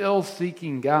still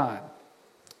seeking God.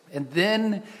 And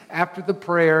then after the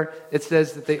prayer, it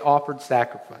says that they offered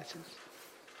sacrifices.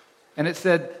 And it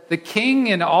said, the king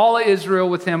and all Israel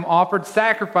with him offered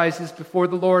sacrifices before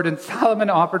the Lord. And Solomon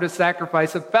offered a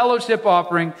sacrifice, a fellowship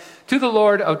offering to the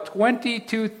Lord of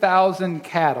 22,000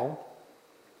 cattle.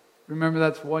 Remember,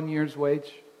 that's 1 year's wage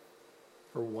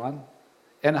for one.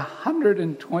 And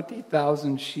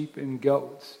 120,000 sheep and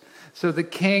goats. So the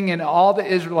king and all the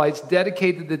Israelites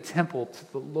dedicated the temple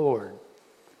to the Lord.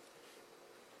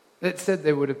 It said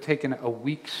they would have taken a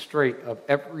week straight of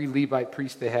every Levite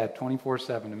priest they had,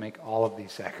 24/7, to make all of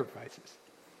these sacrifices.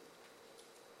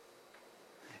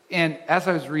 And as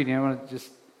I was reading, I want to just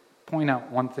point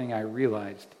out one thing I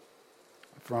realized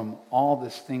from all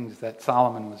these things that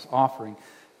Solomon was offering,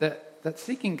 that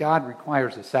seeking God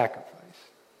requires a sacrifice.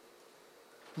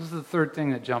 This is the third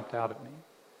thing that jumped out at me.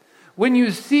 When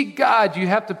you seek God, you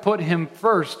have to put him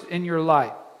first in your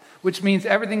life, which means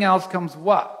everything else comes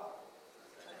what?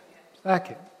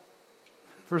 Second.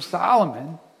 For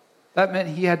Solomon, that meant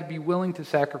he had to be willing to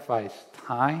sacrifice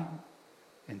time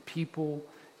and people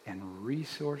and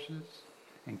resources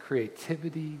and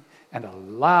creativity and a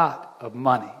lot of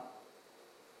money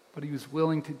But he was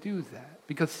willing to do that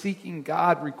because seeking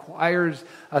God requires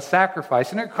a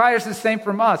sacrifice. And it requires the same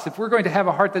from us. If we're going to have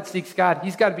a heart that seeks God,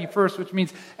 he's got to be first, which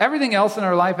means everything else in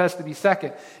our life has to be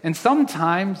second. And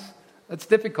sometimes that's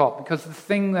difficult because the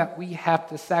thing that we have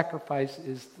to sacrifice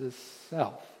is the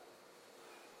self.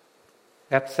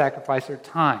 We have to sacrifice our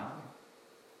time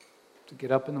to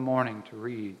get up in the morning, to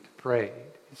read, to pray,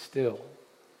 to be still,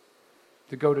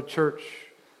 to go to church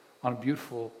on a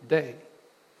beautiful day.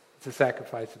 It's a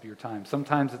sacrifice of your time.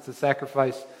 Sometimes it's a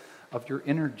sacrifice of your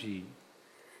energy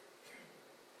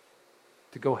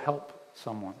to go help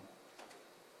someone.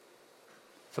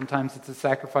 Sometimes it's a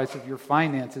sacrifice of your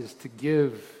finances to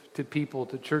give to people,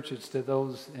 to churches, to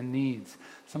those in needs.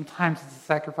 Sometimes it's a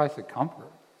sacrifice of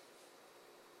comfort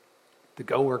to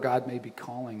go where God may be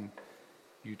calling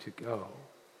you to go.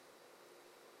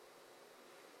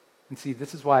 And see,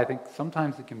 this is why I think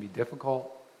sometimes it can be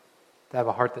difficult to have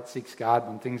a heart that seeks God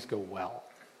when things go well.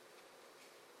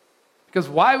 Because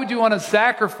why would you want to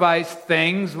sacrifice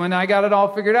things when I got it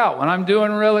all figured out, when I'm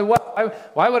doing really well?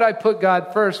 Why would I put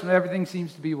God first when everything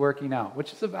seems to be working out?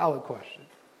 Which is a valid question.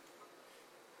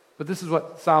 But this is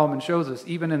what Solomon shows us.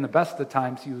 Even in the best of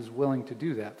times, he was willing to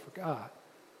do that for God.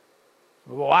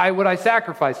 Why would I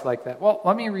sacrifice like that? Well,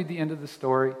 let me read the end of the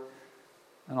story,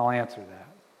 and I'll answer that.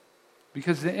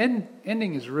 Because the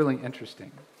ending is really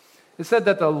interesting. It said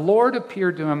that the Lord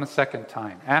appeared to him a second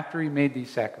time after he made these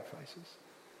sacrifices,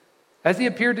 as he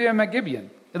appeared to him at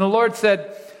Gibeon. And the Lord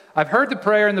said, I've heard the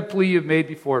prayer and the plea you've made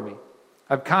before me.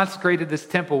 I've consecrated this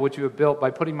temple which you have built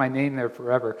by putting my name there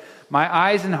forever. My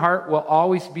eyes and heart will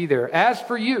always be there. As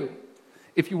for you,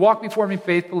 if you walk before me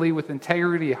faithfully with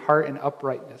integrity, heart, and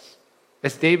uprightness,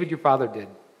 as David your father did,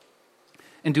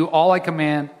 and do all I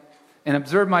command, and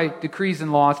observe my decrees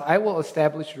and laws, I will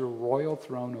establish your royal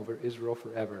throne over Israel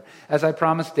forever. As I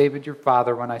promised David your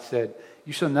father when I said,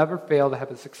 you shall never fail to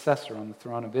have a successor on the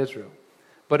throne of Israel.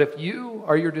 But if you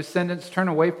or your descendants turn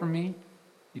away from me,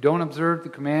 you don't observe the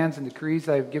commands and decrees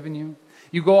I have given you,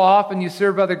 you go off and you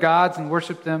serve other gods and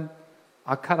worship them,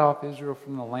 I'll cut off Israel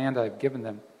from the land I have given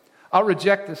them. I'll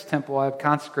reject this temple I have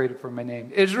consecrated for my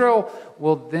name. Israel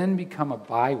will then become a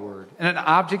byword and an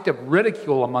object of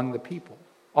ridicule among the people.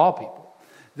 All people.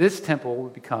 This temple will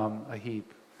become a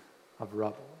heap of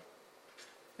rubble.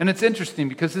 And it's interesting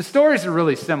because the stories are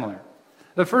really similar.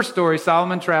 The first story,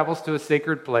 Solomon travels to a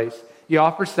sacred place. He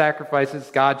offers sacrifices.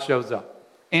 God shows up.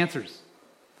 Answers.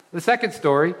 The second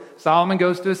story, Solomon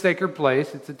goes to a sacred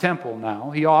place. It's a temple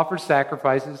now. He offers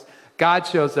sacrifices. God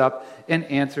shows up and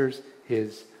answers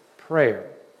his prayer.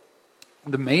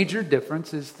 The major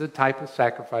difference is the type of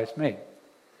sacrifice made.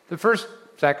 The first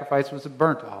sacrifice was a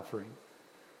burnt offering.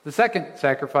 The second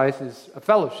sacrifice is a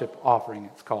fellowship offering,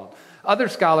 it's called. Other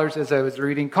scholars, as I was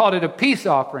reading, called it a peace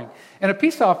offering. And a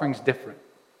peace offering is different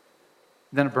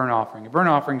than a burnt offering. A burnt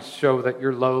offering show that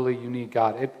you're lowly, you need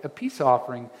God. A peace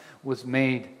offering was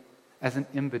made as an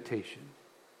invitation.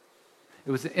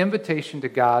 It was an invitation to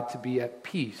God to be at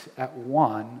peace, at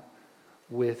one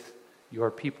with your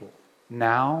people,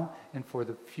 now and for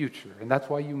the future. And that's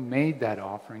why you made that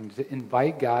offering, to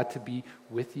invite God to be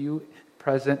with you,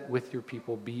 present with your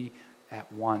people, be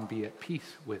at one, be at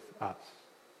peace with us.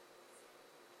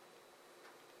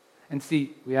 And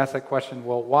see, we ask that question,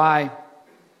 well, why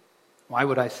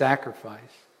would I sacrifice?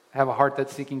 Have a heart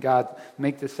that's seeking God,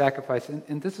 make this sacrifice.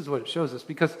 And this is what it shows us,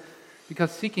 because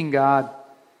seeking God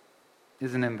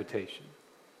is an invitation.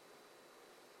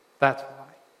 That's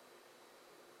why.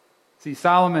 See,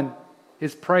 Solomon,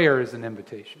 his prayer is an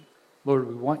invitation. Lord,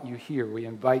 we want you here. We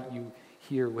invite you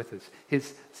here with us.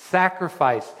 His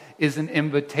sacrifice is an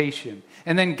invitation.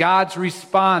 And then God's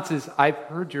response is, I've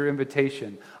heard your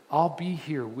invitation. I'll be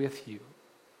here with you.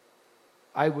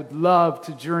 I would love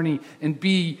to journey and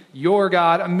be your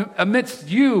God amidst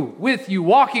you, with you,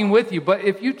 walking with you. But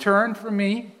if you turn from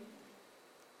me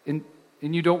and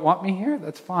you don't want me here,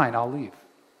 that's fine. I'll leave.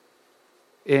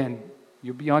 And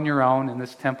you'll be on your own in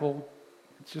this temple.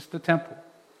 It's just a temple.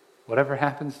 Whatever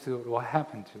happens to it will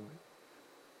happen to it.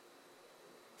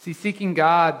 See, seeking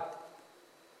God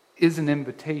is an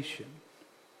invitation.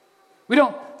 We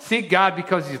don't seek God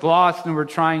because he's lost and we're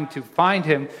trying to find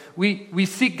him. We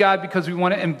seek God because we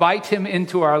want to invite him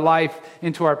into our life,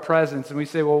 into our presence. And we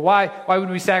say, well, why would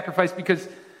we sacrifice?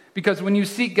 Because when you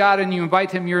seek God and you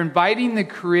invite him, you're inviting the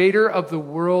creator of the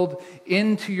world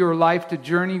into your life to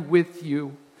journey with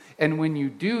you. And when you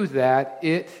do that,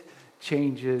 it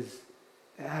changes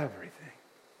everything.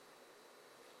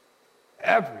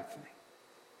 Everything.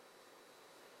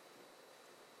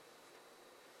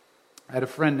 I had a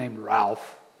friend named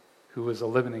Ralph who was a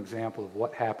living example of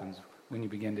what happens when you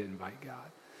begin to invite God.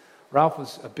 Ralph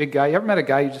was a big guy. You ever met a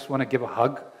guy you just want to give a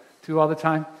hug? to all the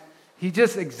time. He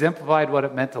just exemplified what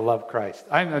it meant to love Christ.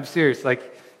 I'm serious. Like,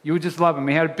 you would just love him.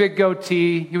 He had a big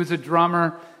goatee. He was a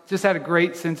drummer. Just had a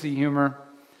great sense of humor.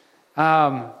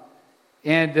 And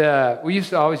we used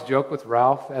to always joke with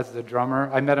Ralph as the drummer.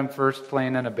 I met him first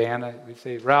playing in a band. We'd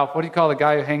say, Ralph, what do you call the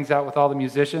guy who hangs out with all the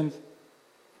musicians?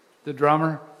 The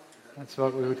drummer? That's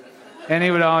what we would. And he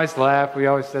would always laugh. We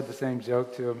always said the same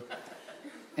joke to him.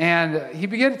 And he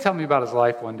began to tell me about his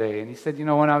life one day. And he said,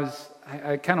 when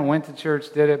I kind of went to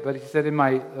church, did it, but he said in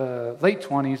my late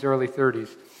 20s, early 30s,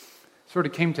 sort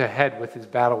of came to a head with his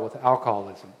battle with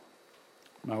alcoholism.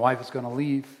 My wife was going to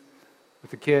leave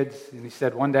with the kids, and he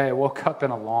said, one day I woke up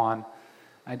in a lawn.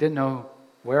 I didn't know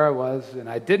where I was, and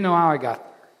I didn't know how I got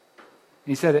there.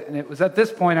 And he said, and it was at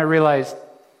this point I realized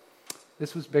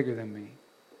this was bigger than me.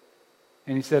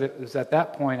 And he said, it was at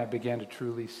that point I began to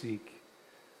truly seek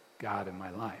God in my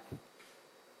life.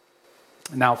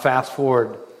 Now, fast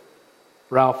forward,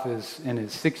 Ralph is in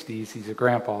his 60s. He's a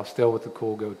grandpa, still with the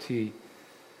cool goatee.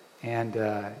 And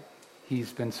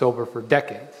he's been sober for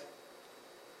decades.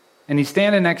 And he's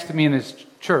standing next to me in his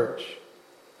church.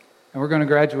 And we're going to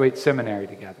graduate seminary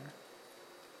together.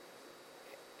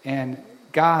 And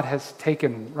God has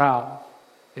taken Ralph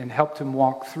and helped him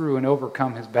walk through and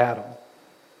overcome his battle.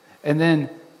 And then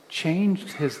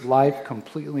changed his life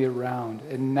completely around.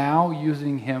 And now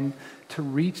using him to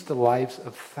reach the lives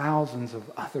of thousands of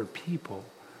other people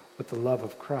with the love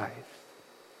of Christ.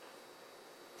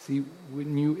 See,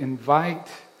 when you invite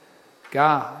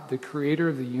God, the creator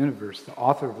of the universe, the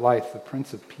author of life, the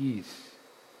Prince of Peace,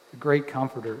 the great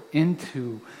comforter,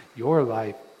 into your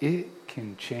life, it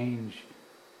can change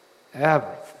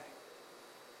everything.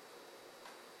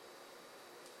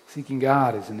 Seeking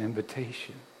God is an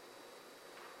invitation.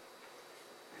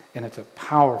 And it's a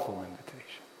powerful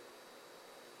invitation.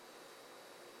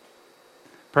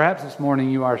 Perhaps this morning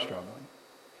you are struggling.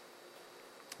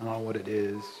 I don't know what it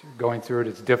is. You're going through it.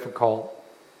 It's difficult.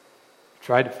 You've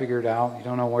tried to figure it out. You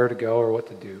don't know where to go or what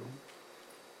to do.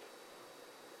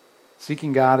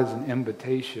 Seeking God is an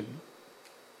invitation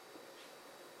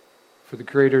for the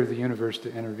creator of the universe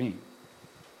to intervene.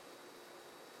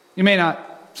 You may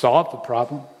not solve the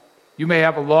problem. You may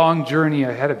have a long journey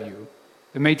ahead of you.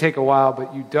 It may take a while,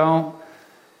 but you don't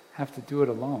have to do it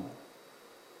alone.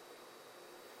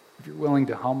 If you're willing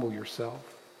to humble yourself,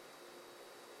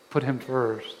 put him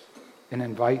first, and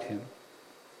invite him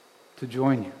to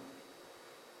join you.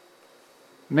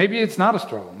 Maybe it's not a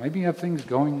struggle. Maybe you have things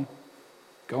going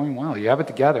well. You have it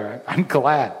together. I'm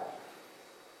glad.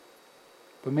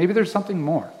 But maybe there's something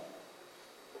more,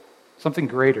 something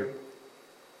greater.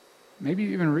 Maybe you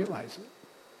even realize it.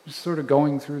 Just sort of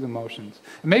going through the motions.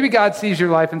 And maybe God sees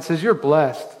your life and says, you're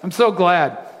blessed. I'm so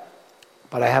glad.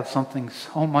 But I have something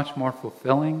so much more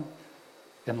fulfilling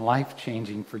and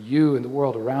life-changing for you and the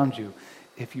world around you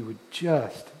if you would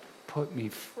just put me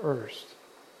first.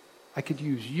 I could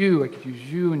use you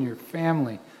and your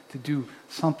family to do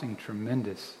something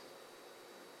tremendous.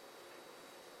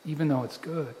 Even though it's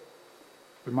good,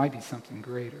 there might be something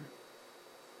greater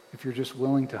if you're just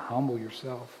willing to humble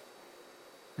yourself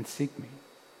and seek me.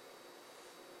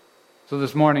 So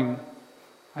this morning,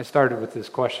 I started with this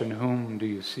question, whom do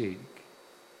you seek?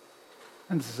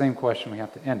 And it's the same question we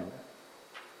have to end with.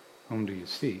 Whom do you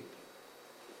seek?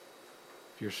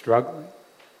 If you're struggling,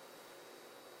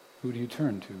 who do you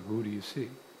turn to? Who do you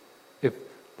seek? If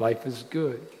life is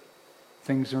good,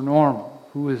 things are normal,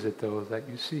 who is it, though, that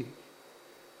you seek?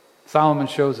 Solomon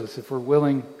shows us if we're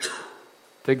willing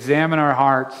to examine our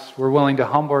hearts, we're willing to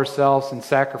humble ourselves and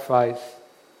sacrifice,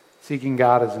 seeking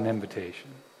God is an invitation.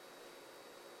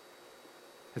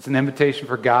 It's an invitation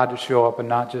for God to show up and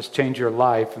not just change your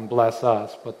life and bless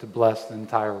us, but to bless the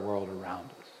entire world around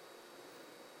us.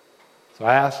 So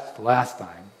I asked last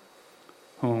time,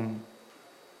 whom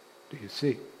do you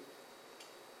seek?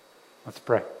 Let's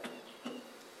pray.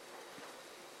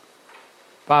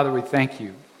 Father, we thank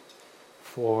you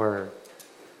for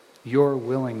your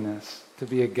willingness to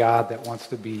be a God that wants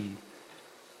to be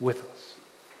with us.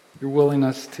 Your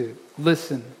willingness to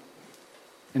listen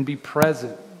and be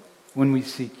present when we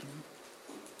seek you.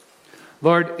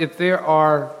 Lord, if there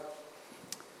are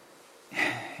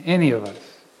any of us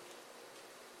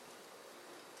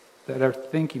that are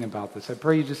thinking about this, I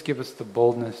pray you just give us the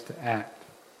boldness to act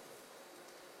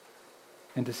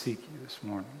and to seek you this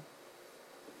morning.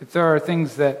 If there are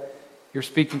things that you're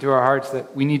speaking to our hearts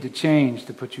that we need to change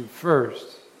to put you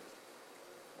first,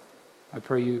 I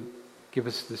pray you give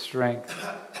us the strength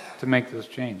to make those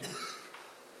changes.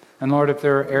 And Lord, if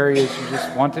there are areas you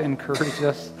just want to encourage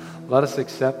us, let us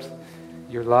accept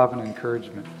your love and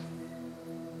encouragement.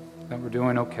 That we're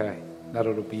doing okay, that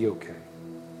it'll be okay.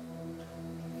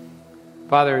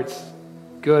 Father, it's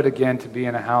good again to be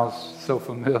in a house so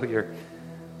familiar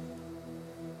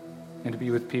and to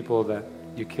be with people that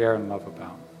you care and love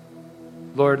about.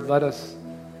 Lord, let us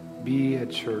be a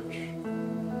church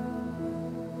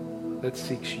that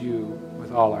seeks you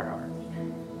with all our heart.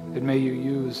 And may you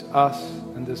use us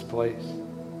in this place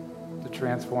to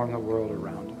transform the world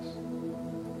around us.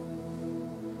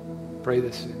 Pray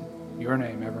this in your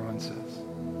name, everyone says.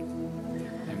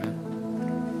 Amen.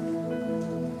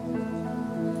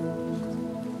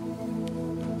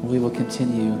 We will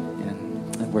continue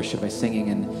in worship by singing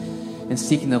and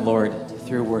seeking the Lord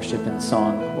through worship and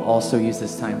song. We'll also use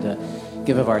this time to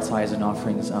give of our tithes and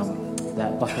offerings.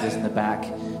 That bucket is in the back.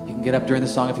 You can get up during the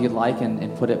song if you'd like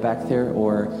and put it back there,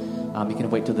 or you can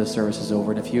wait till the service is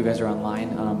over. And if you guys are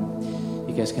online,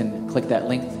 you guys can click that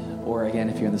link, or again,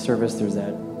 if you're in the service, there's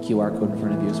that QR code in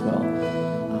front of you as well.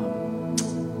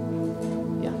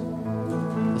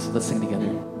 Let's sing together.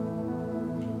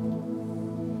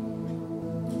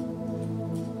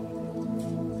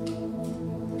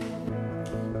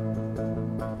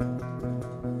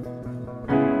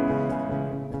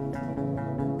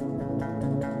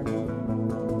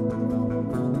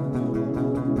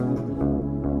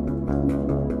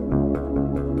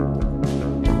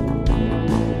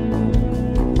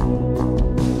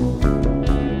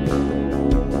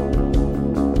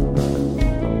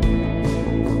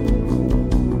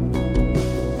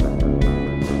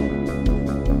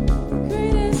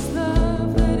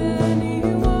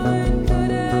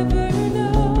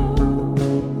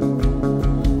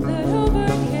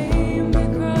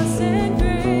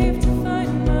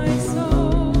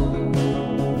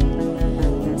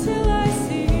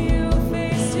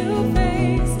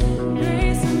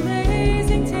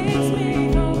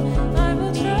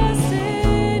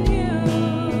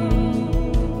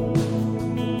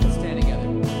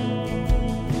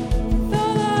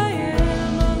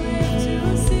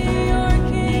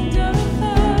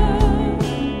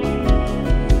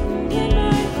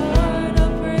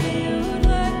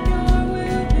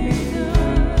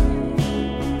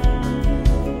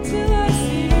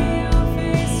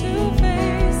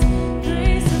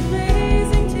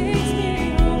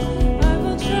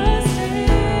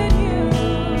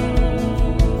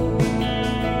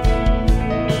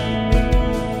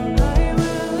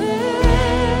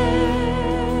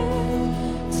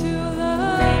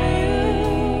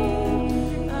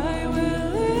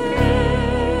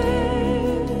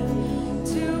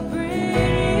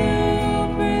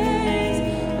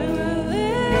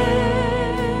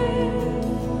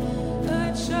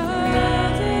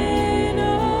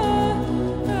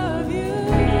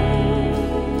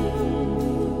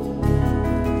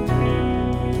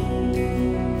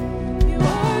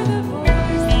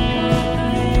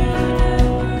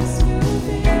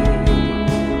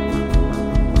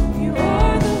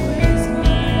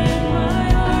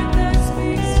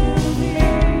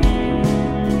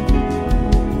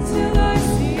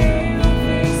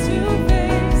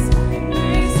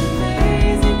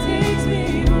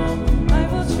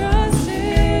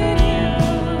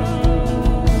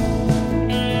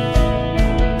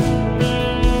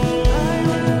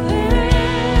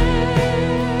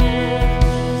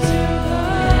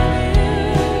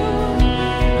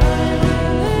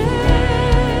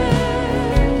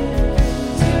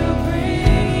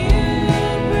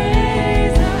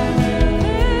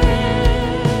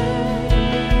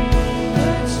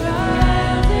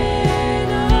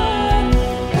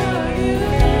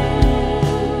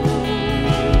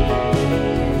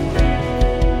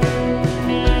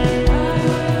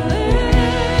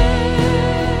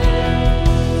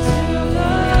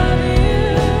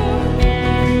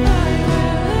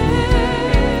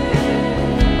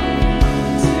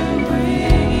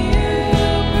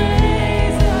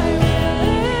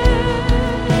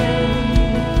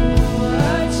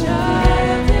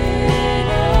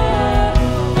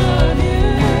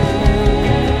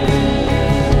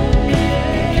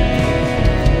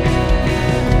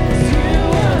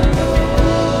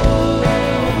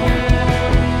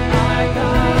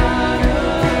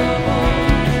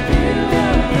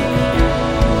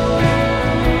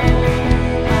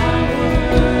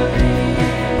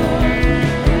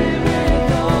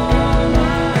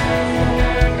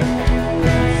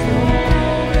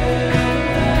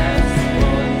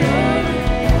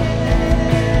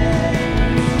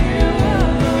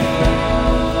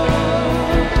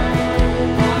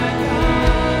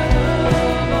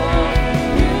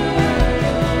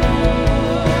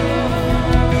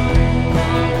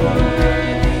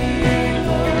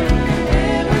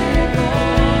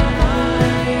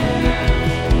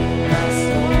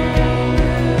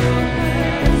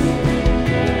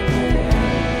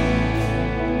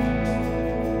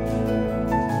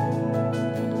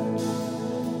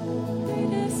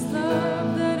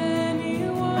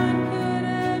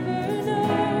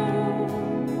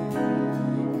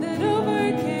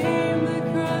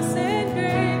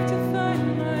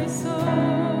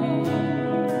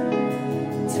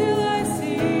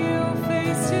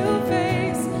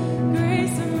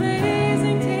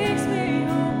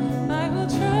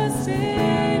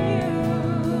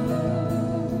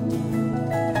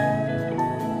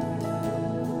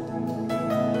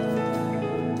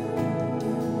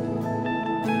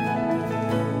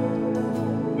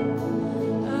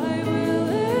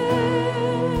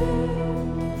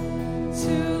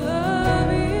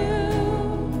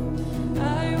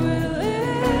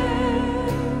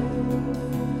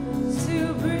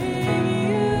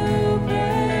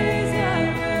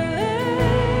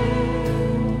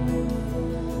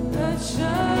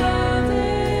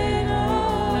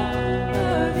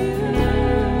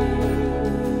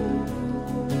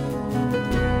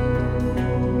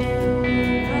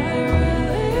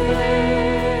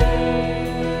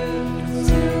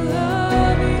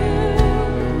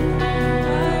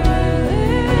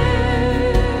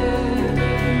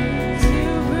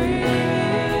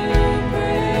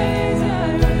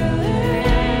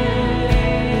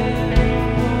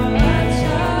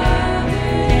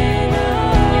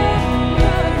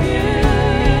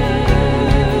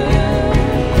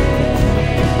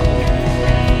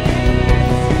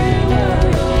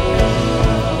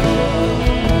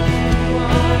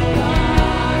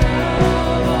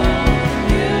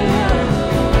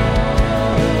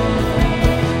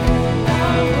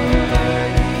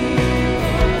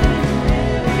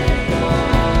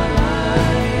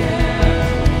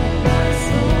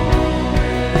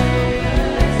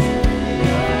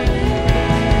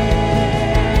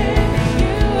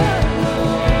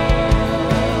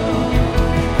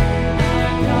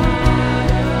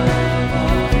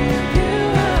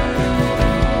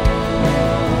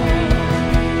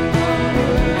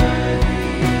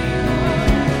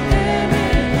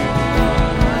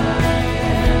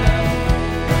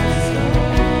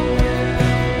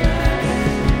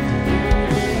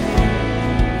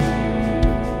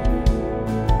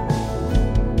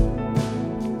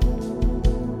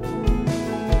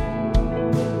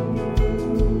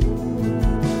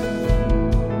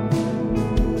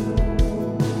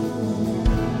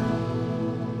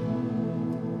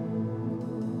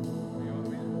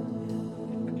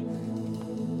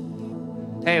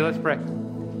 Hey, let's pray.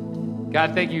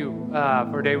 God, thank you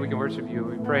for a day we can worship you.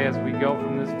 We pray as we go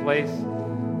from this place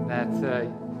that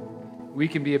we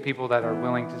can be a people that are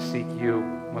willing to seek you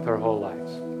with our whole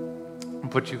lives and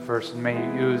put you first. And may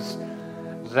you use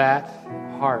that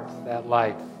heart, that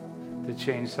life, to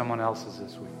change someone else's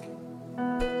this week.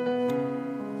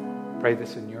 Pray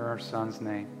this in your Son's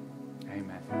name.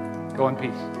 Amen. Go in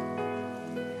peace.